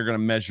think they're going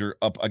to measure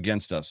up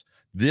against us.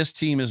 This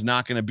team is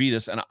not going to beat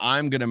us, and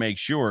I'm going to make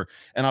sure.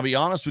 And I'll be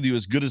honest with you,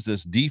 as good as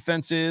this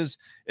defense is,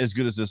 as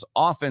good as this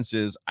offense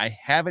is, I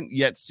haven't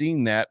yet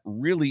seen that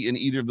really in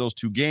either of those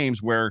two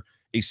games where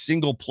a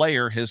single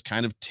player has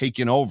kind of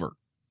taken over.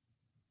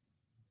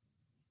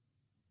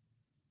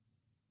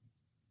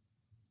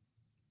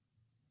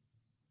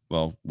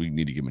 Well, we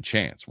need to give them a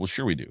chance. Well,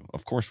 sure we do.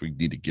 Of course we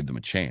need to give them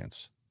a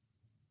chance.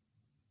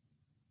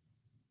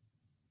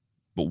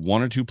 But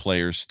one or two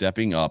players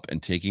stepping up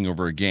and taking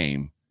over a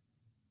game,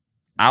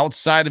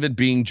 outside of it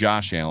being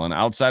Josh Allen,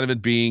 outside of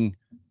it being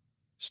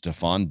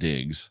Stefon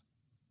Diggs,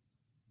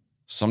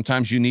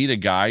 sometimes you need a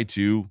guy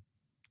to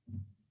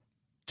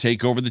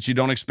take over that you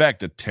don't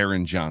expect. A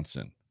Taron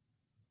Johnson,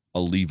 a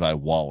Levi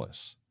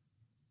Wallace,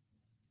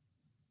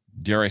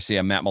 dare I say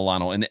a Matt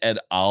Milano, an Ed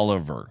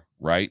Oliver,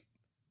 right?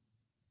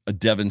 A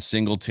Devin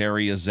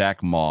Singletary, a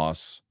Zach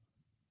Moss.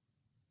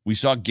 We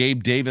saw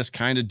Gabe Davis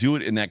kind of do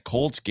it in that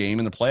Colts game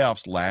in the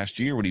playoffs last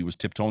year when he was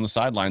tiptoeing the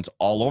sidelines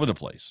all over the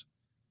place.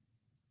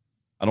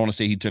 I don't want to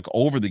say he took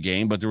over the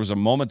game, but there was a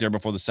moment there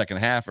before the second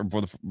half, or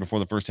before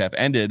the first half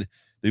ended,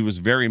 that he was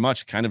very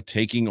much kind of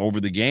taking over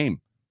the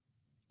game.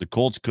 The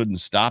Colts couldn't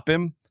stop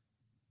him.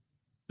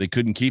 They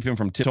couldn't keep him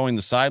from tiptoeing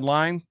the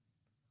sideline.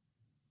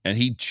 And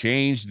he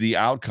changed the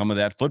outcome of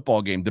that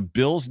football game. The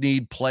Bills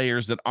need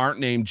players that aren't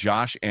named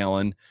Josh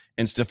Allen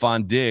and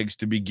Stefon Diggs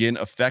to begin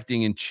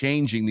affecting and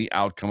changing the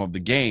outcome of the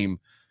game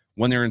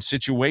when they're in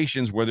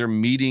situations where they're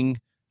meeting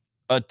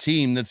a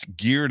team that's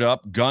geared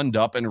up, gunned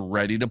up, and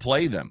ready to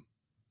play them.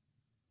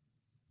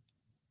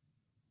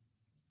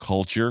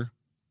 Culture,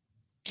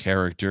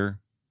 character,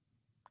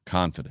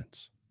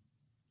 confidence.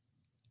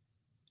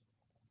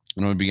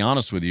 I'm going to be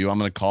honest with you. I'm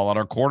going to call out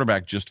our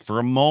quarterback just for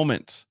a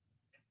moment.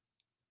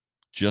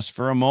 Just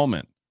for a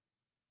moment.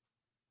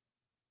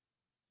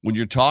 When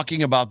you're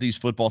talking about these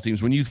football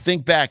teams, when you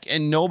think back,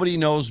 and nobody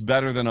knows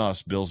better than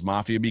us, Bills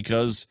Mafia,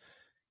 because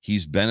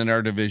he's been in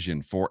our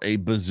division for a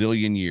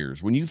bazillion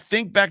years. When you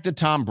think back to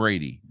Tom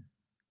Brady,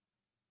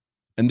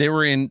 and they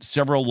were in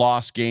several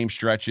lost game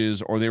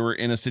stretches, or they were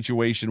in a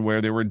situation where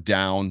they were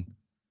down,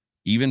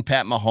 even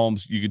Pat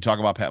Mahomes, you could talk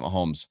about Pat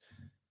Mahomes.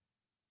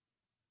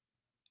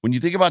 When you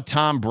think about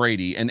Tom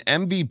Brady, an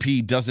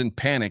MVP doesn't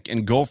panic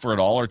and go for it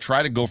all or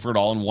try to go for it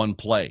all in one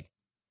play,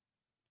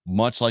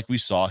 much like we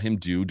saw him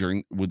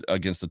do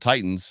against the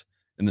Titans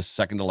in the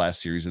second to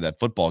last series of that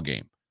football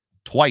game.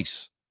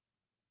 Twice.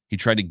 He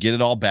tried to get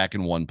it all back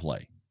in one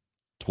play.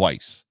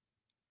 Twice.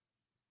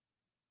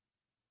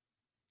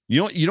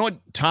 You know what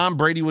Tom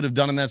Brady would have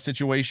done in that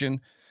situation?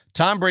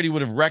 Tom Brady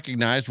would have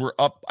recognized we're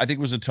up, I think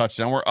it was a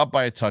touchdown. We're up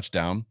by a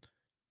touchdown.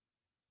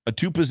 A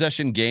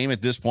two-possession game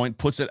at this point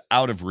puts it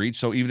out of reach.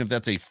 So even if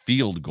that's a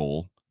field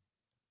goal,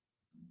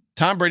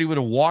 Tom Brady would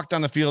have walked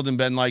on the field and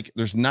been like,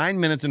 there's 9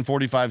 minutes and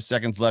 45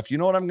 seconds left. You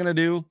know what I'm going to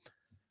do?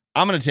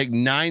 I'm going to take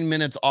 9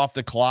 minutes off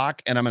the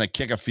clock and I'm going to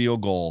kick a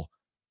field goal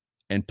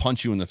and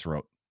punch you in the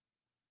throat.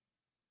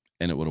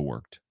 And it would have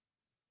worked.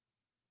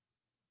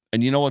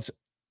 And you know what's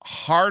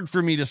hard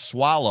for me to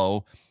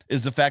swallow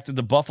is the fact that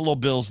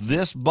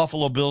this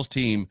Buffalo Bills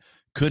team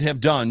could have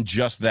done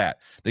just that.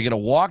 They could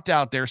have walked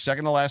out there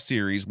second to last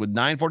series with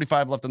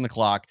 9:45 left on the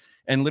clock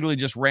and literally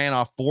just ran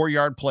off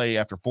 4-yard play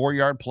after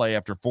 4-yard play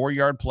after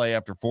 4-yard play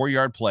after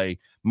 4-yard play,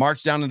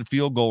 marched down into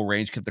field goal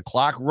range, kept the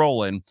clock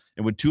rolling,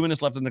 and with 2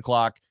 minutes left on the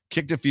clock,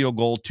 kicked a field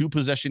goal,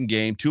 2-possession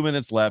game, 2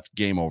 minutes left,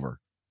 game over.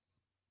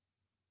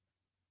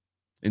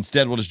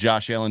 Instead, what does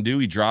Josh Allen do?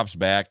 He drops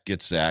back,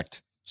 gets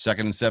sacked.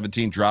 2nd and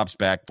 17, drops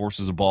back,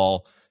 forces a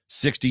ball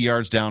 60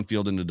 yards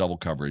downfield into double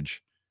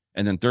coverage.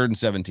 And then 3rd and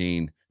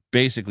 17,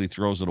 basically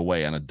throws it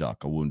away on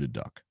a wounded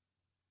duck.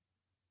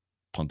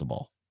 Punt the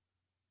ball.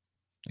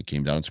 It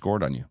came down and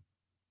scored on you.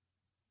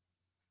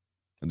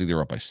 I think they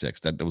were up by 6.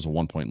 That was a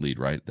 1-point lead,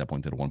 right? At that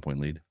point, they had a 1-point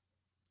lead.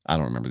 I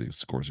don't remember the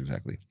scores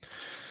exactly.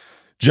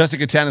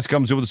 Jessica Tennis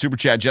comes in with a super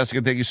chat.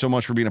 Jessica, thank you so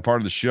much for being a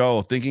part of the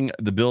show. Thinking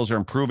the Bills are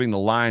improving the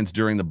lines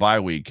during the bye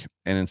week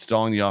and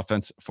installing the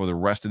offense for the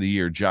rest of the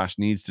year, Josh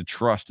needs to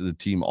trust the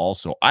team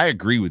also. I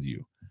agree with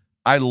you.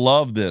 I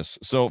love this.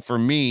 So for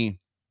me,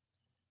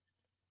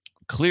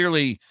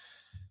 clearly,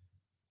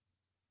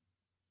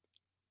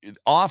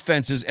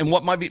 offenses, and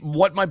what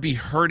might be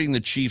hurting the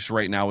Chiefs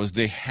right now is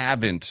they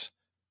haven't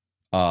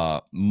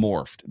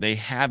morphed. They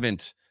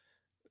haven't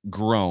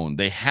grown.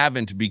 They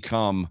haven't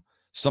become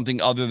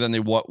something other than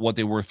what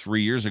they were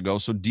 3 years ago.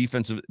 So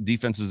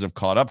defenses have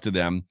caught up to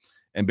them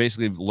and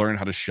basically have learned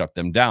how to shut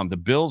them down. The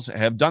Bills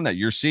have done that.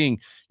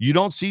 You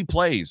don't see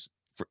plays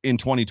in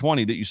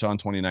 2020 that you saw in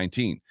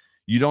 2019.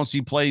 You don't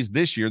see plays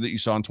this year that you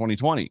saw in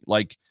 2020.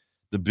 Like,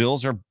 the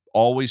Bills are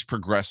always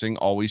progressing,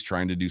 always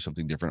trying to do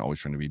something different, always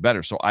trying to be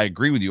better. So I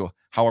agree with you.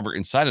 However,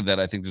 inside of that,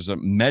 I think there's a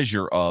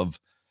measure of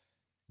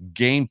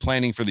game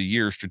planning for the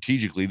year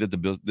strategically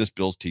that this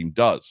Bills team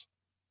does.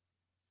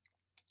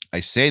 I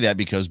say that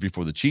because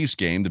before the Chiefs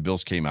game, the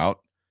Bills came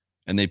out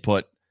and they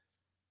put,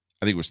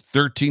 I think it was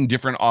 13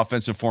 different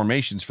offensive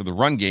formations for the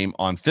run game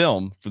on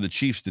film for the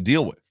Chiefs to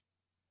deal with,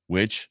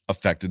 which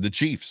affected the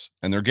Chiefs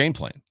and their game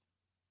plan.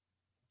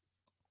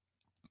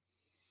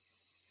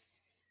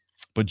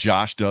 But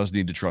Josh does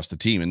need to trust the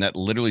team. And that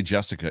literally,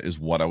 Jessica, is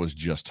what I was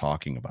just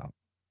talking about.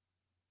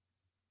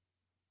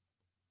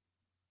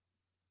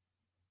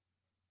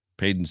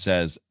 Peyton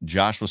says,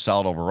 Josh was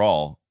solid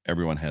overall.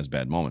 Everyone has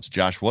bad moments.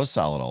 Josh was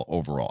solid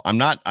overall. I'm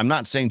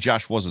not saying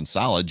Josh wasn't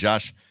solid.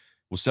 Josh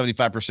was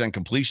 75%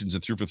 completions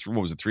and threw for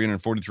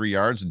 343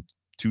 yards and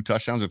 2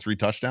 touchdowns or 3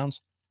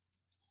 touchdowns.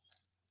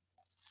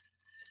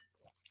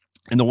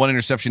 And the one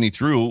interception he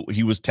threw,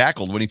 he was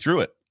tackled when he threw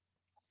it.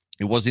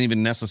 It wasn't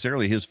even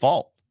necessarily his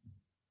fault.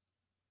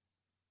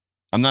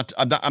 I'm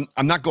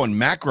not going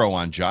macro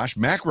on Josh.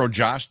 Macro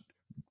Josh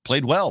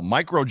played well.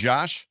 Micro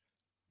Josh,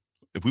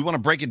 if we want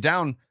to break it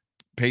down,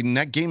 Peyton,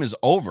 that game is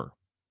over.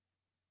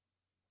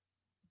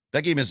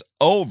 That game is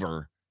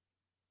over.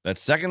 That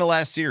second to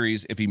last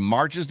series, if he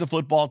marches the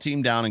football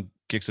team down and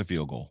kicks a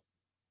field goal,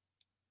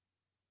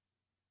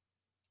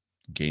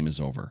 game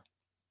is over.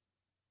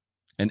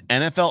 An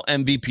NFL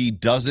MVP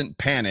doesn't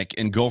panic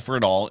and go for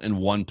it all in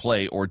one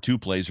play or 2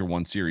 plays or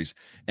 1 series.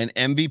 An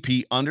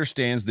MVP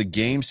understands the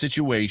game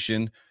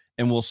situation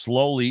and will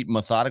slowly,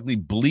 methodically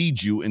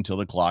bleed you until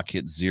the clock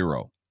hits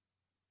 0.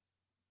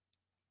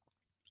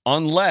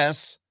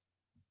 Unless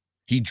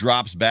he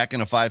drops back in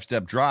a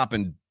 5-step drop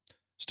and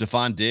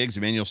Stephon Diggs,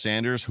 Emmanuel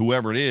Sanders,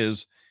 whoever it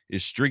is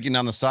streaking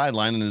down the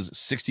sideline and is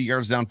 60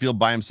 yards downfield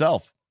by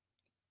himself,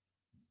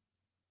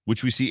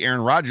 which we see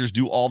Aaron Rodgers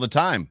do all the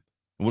time.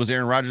 And what does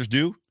Aaron Rodgers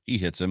do? He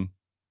hits him.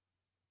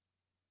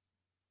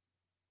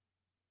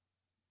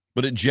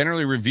 But it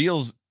generally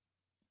reveals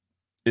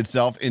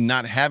itself in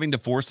not having to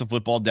force the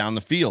football down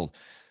the field.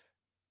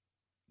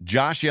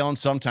 Josh Allen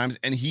sometimes,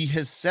 and he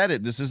has said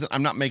it,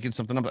 I'm not making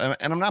something up,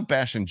 and I'm not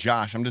bashing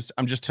Josh. I'm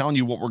just telling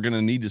you what we're going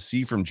to need to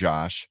see from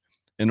Josh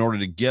in order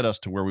to get us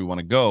to where we want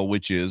to go,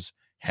 which is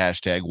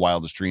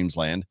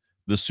 #WildestDreamsLand,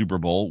 the Super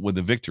Bowl with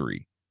a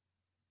victory.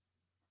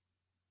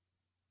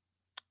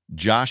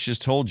 Josh has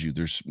told you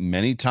there's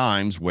many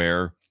times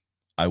where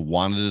I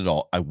wanted it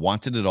all.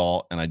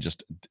 And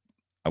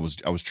I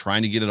was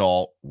trying to get it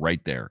all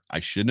right there. I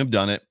shouldn't have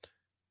done it.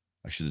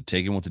 I should have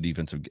taken what the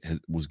defense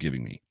was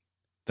giving me.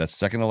 That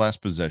second to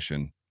last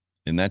possession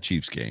in that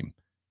Chiefs game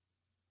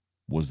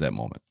was that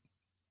moment.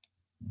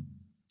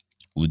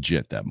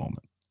 Legit that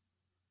moment.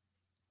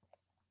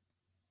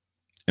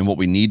 And what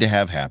we need to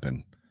have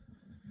happen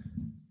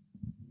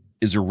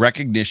is a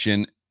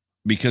recognition,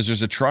 because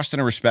there's a trust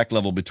and a respect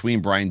level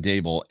between Brian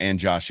Daboll and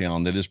Josh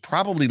Allen that is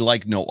probably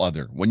like no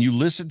other. When you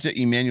listen to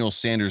Emmanuel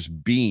Sanders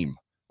beam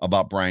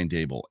about Brian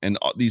Daboll and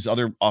these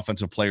other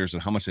offensive players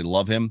and how much they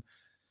love him,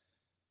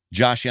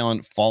 Josh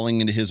Allen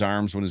falling into his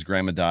arms when his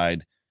grandma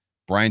died,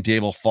 Brian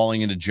Daboll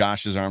falling into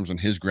Josh's arms when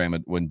his grandma,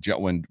 when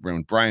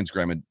Brian's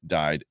grandma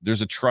died,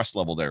 there's a trust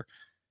level there.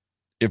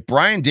 If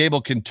Brian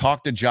Daboll can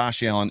talk to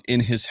Josh Allen in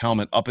his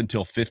helmet up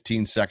until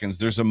 15 seconds,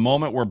 there's a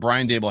moment where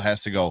Brian Daboll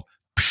has to go,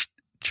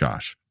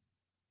 Josh,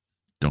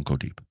 don't go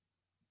deep.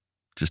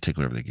 Just take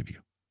whatever they give you.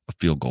 A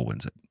field goal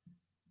wins it.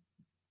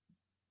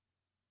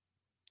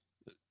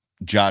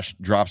 Josh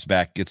drops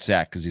back, gets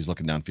sacked because he's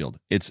looking downfield.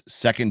 It's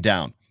second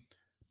down.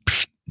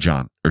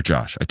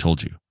 Josh, I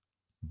told you,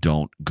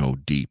 don't go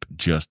deep.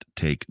 Just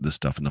take the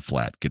stuff in the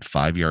flat. Get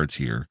 5 yards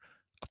here.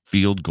 A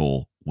field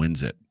goal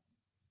wins it.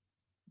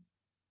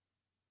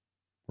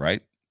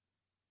 Right?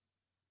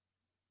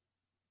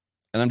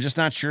 And I'm just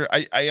not sure.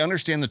 I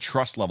understand the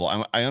trust level.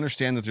 I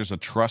understand that there's a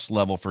trust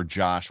level for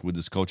Josh with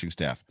his coaching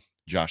staff.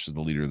 Josh is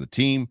the leader of the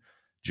team.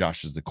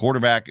 Josh is the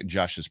quarterback.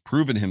 Josh has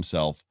proven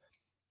himself.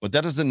 But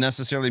that doesn't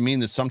necessarily mean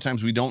that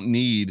sometimes we don't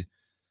need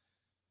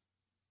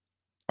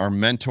our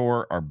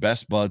mentor, our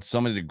best bud,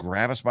 somebody to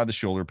grab us by the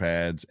shoulder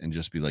pads and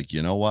just be like,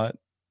 you know what?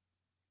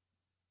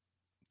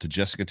 To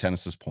Jessica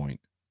Tennis's point,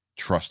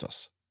 trust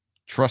us.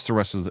 Trust the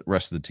rest of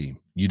the team.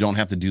 You don't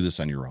have to do this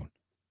on your own.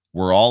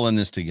 We're all in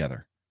this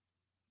together.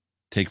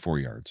 Take 4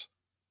 yards.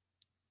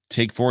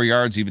 Take 4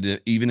 yards,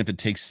 even if it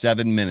takes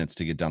 7 minutes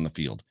to get down the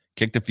field.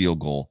 Kick the field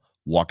goal.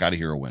 Walk out of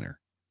here a winner.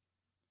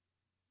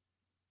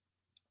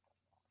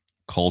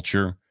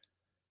 Culture,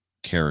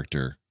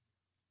 character,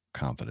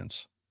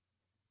 confidence.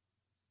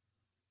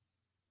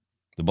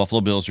 The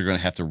Buffalo Bills are going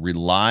to have to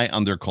rely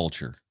on their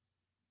culture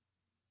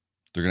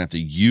They're going to have to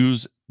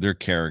use their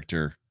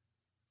character,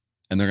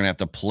 and they're going to have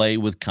to play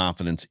with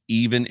confidence,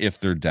 even if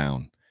they're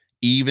down,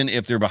 even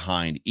if they're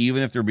behind,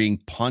 even if they're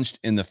being punched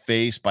in the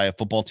face by a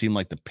football team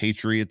like the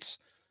Patriots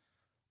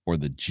or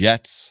the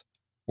Jets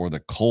or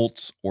the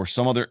Colts or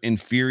some other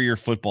inferior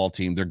football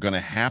team. They're going to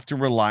have to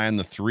rely on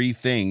the three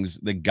things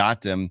that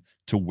got them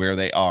to where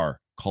they are: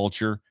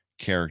 culture,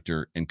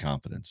 character, and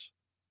confidence.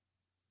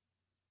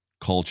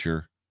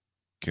 Culture,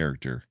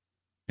 character,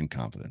 and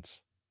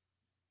confidence.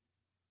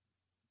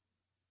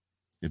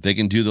 If they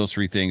can do those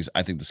three things,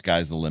 I think the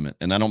sky's the limit.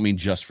 And I don't mean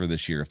just for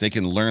this year. If they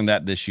can learn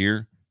that this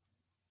year,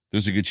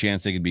 there's a good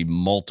chance they could be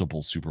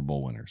multiple Super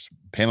Bowl winners.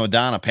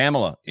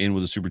 Pamela in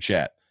with a super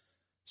chat.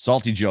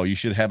 Salty Joe, you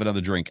should have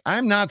another drink.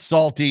 I'm not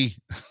salty.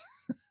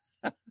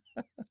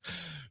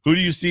 Who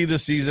do you see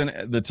this season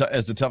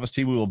as the toughest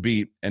team we will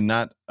beat, and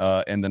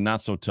the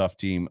not so tough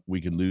team we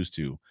could lose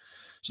to?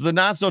 So the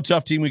not so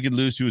tough team we could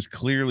lose to is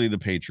clearly the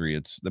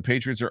Patriots. The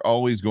Patriots are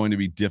always going to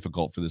be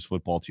difficult for this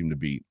football team to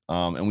beat,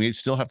 and we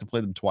still have to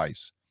play them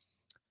twice.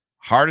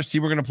 Hardest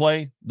team we're going to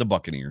play, the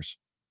Buccaneers.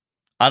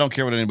 I don't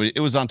care what anybody. It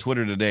was on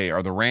Twitter today.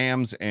 Are the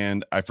Rams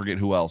and I forget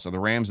who else? Are the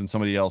Rams and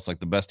somebody else like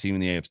the best team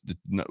in the AFC,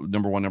 the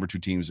number one, number two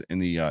teams in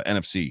the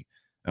NFC?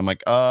 I'm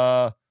like,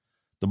 the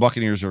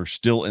Buccaneers are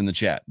still in the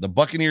chat. The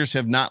Buccaneers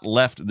have not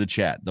left the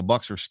chat. The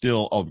Bucs are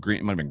still. Oh, it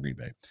might have been Green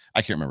Bay.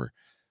 I can't remember.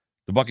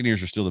 The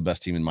Buccaneers are still the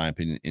best team in my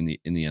opinion in the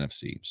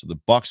NFC. So the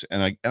Bucs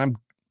I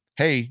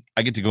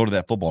get to go to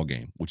that football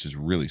game, which is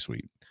really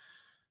sweet.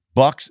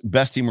 Bucs,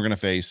 best team we're going to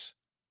face.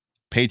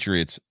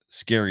 Patriots,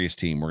 scariest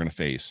team we're going to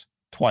face.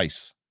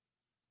 Twice.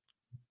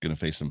 Going to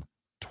face them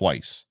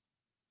twice.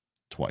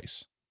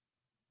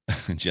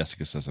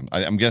 Jessica says,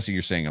 I'm guessing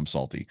you're saying I'm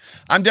salty.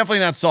 I'm definitely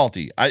not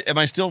salty. Am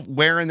I still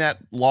wearing that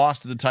loss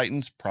to the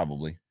Titans?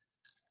 Probably.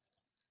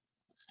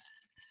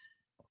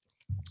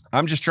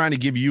 I'm just trying to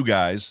give you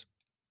guys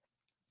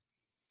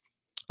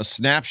a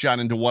snapshot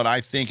into what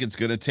I think it's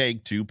going to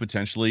take to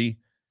potentially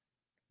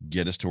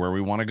get us to where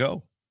we want to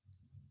go.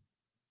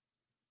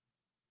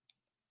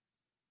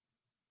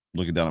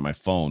 Looking down at my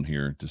phone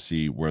here to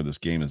see where this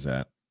game is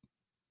at.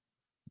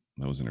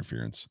 That was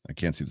interference. I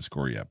can't see the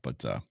score yet,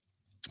 but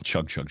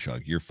chug.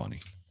 You're funny.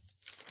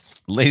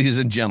 Ladies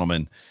and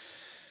gentlemen,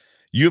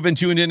 you've been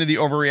tuned into the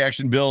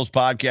Overreaction Bills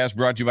podcast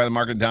brought to you by the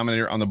Market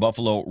Dominator on the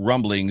Buffalo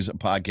Rumblings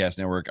Podcast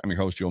Network. I'm your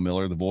host, Joe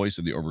Miller, the voice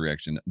of the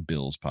Overreaction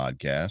Bills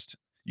podcast.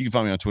 You can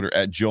find me on Twitter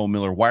at Joe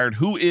Miller Wired.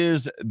 Who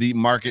is the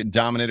Market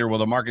Dominator? Well,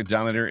 the Market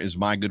Dominator is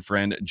my good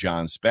friend,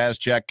 John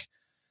Spazcheck.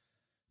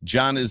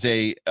 John is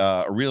a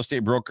real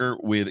estate broker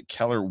with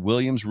Keller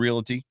Williams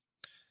Realty.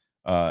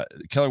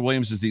 Keller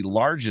Williams is the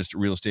largest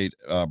real estate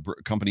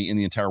company in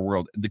the entire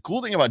world. The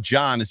cool thing about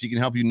John is he can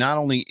help you not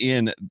only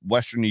in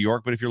Western New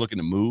York, but if you're looking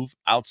to move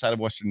outside of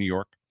Western New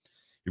York,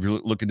 if you're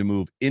looking to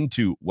move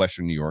into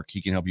Western New York,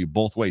 he can help you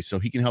both ways. So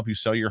he can help you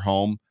sell your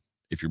home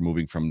if you're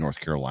moving from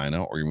North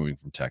Carolina or you're moving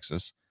from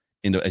Texas,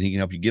 and he can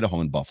help you get a home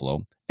in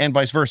Buffalo, and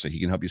vice versa. He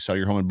can help you sell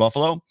your home in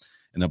Buffalo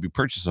and help you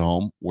purchase a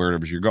home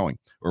wherever you're going,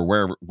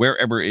 or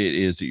wherever it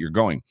is that you're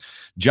going.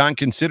 John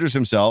considers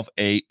himself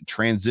a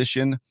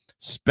transition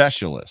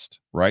specialist,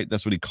 right?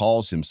 That's what he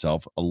calls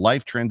himself, a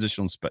life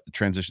transition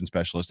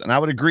specialist. And I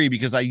would agree,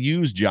 because I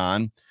used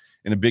John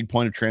in a big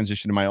point of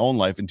transition in my own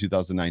life in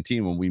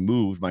 2019 when we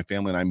moved, my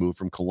family and I moved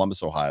from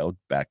Columbus, Ohio,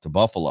 back to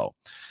Buffalo.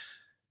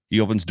 He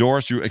opens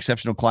doors through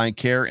exceptional client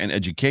care and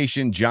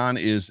education. John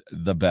is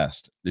the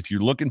best. If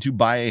you're looking to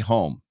buy a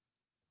home,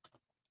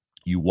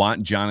 you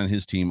want John and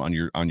his team on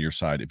your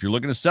side. If you're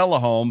looking to sell a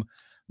home,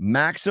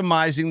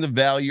 maximizing the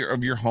value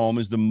of your home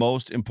is the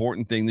most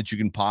important thing that you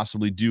can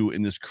possibly do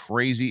in this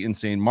crazy,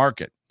 insane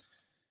market.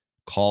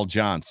 Call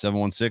John,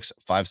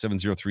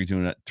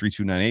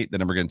 716-570-3298. The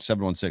number again,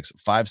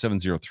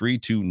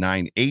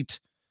 716-570-3298.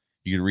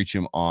 You can reach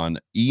him on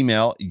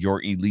email,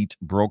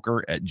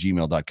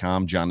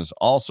 yourelitebroker@gmail.com. John is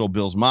also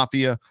Bills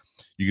Mafia.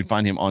 You can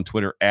find him on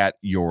Twitter at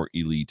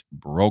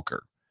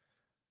yourelitebroker.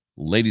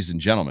 Ladies and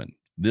gentlemen,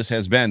 this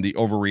has been the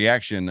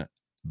Overreaction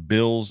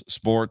Bills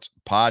Sports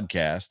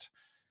Podcast.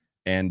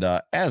 And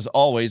as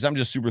always, I'm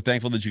just super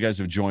thankful that you guys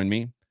have joined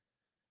me.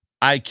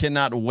 I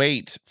cannot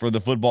wait for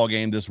the football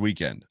game this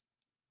weekend.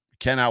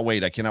 Cannot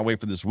wait. I cannot wait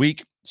for this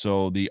week.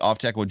 So the Off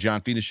Tackle with John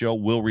Fina show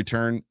will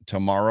return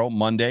tomorrow,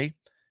 Monday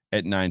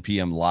at 9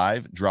 p.m.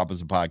 live. Drop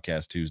us a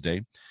podcast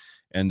Tuesday.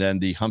 And then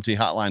the Humpty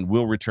Hotline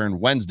will return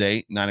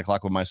Wednesday, 9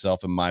 o'clock with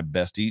myself and my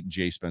bestie,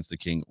 Jay Spence the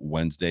King,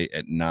 Wednesday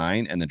at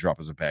 9. And then drop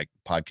us a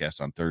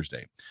podcast on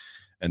Thursday.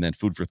 And then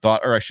Food for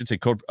Thought, or I should say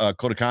Code of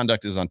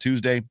Conduct is on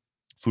Tuesday.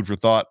 Food for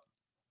Thought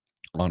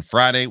on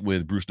Friday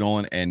with Bruce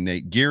Nolan and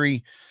Nate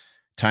Geary.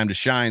 Time to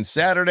Shine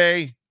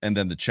Saturday. And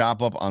then the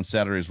Chop Up on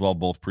Saturday as well,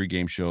 both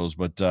pregame shows.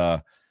 But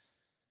I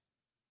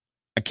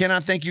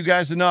cannot thank you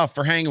guys enough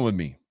for hanging with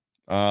me.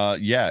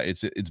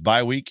 It's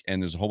bye week,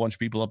 and there's a whole bunch of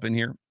people up in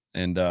here.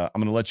 And I'm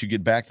going to let you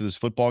get back to this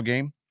football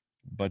game.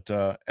 But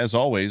as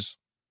always,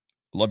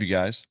 love you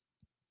guys.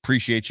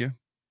 Appreciate you.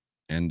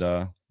 And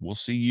we'll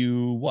see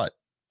you,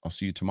 I'll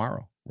see you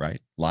tomorrow,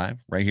 right?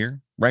 Live, right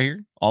here.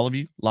 All of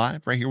you,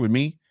 live, right here with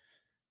me.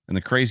 and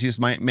the craziest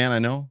man I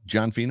know,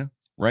 John Fina,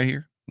 right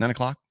here, 9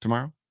 o'clock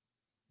tomorrow.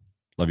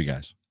 Love you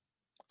guys.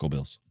 Go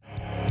Bills.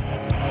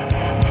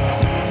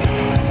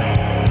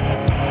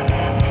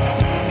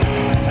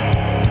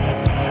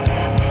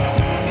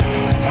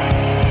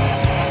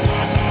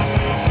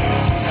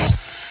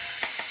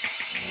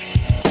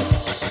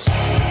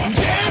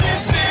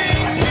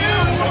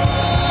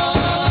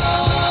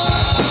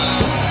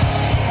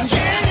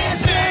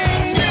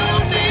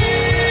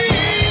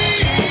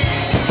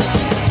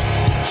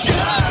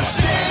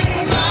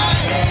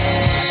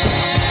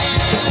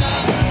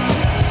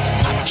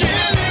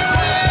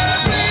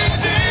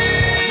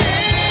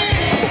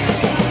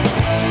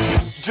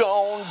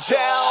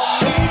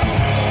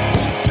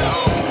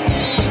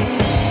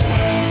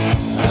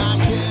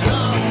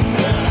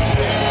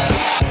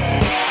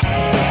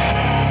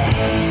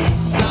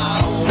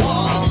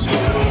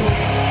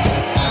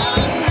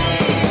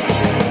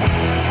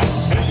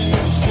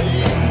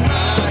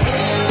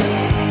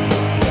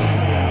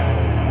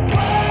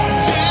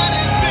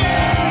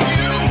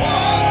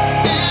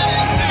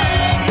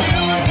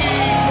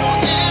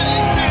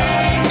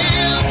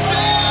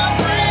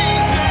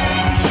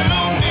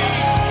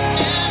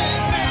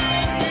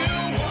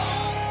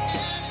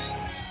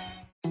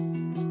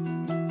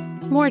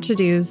 More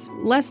to-dos,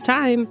 less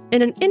time,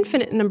 and an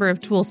infinite number of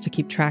tools to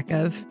keep track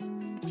of.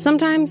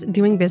 Sometimes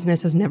doing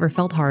business has never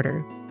felt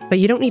harder, but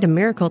you don't need a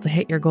miracle to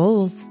hit your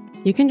goals.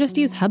 You can just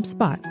use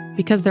HubSpot,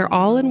 because their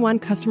all-in-one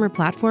customer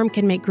platform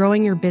can make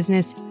growing your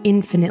business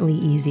infinitely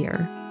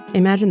easier.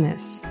 Imagine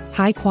this: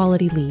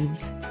 high-quality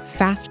leads,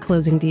 fast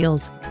closing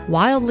deals,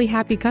 wildly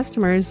happy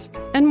customers,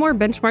 and more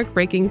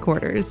benchmark-breaking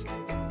quarters.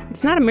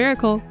 It's not a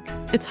miracle,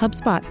 it's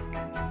HubSpot.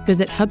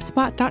 Visit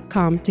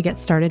HubSpot.com to get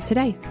started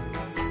today.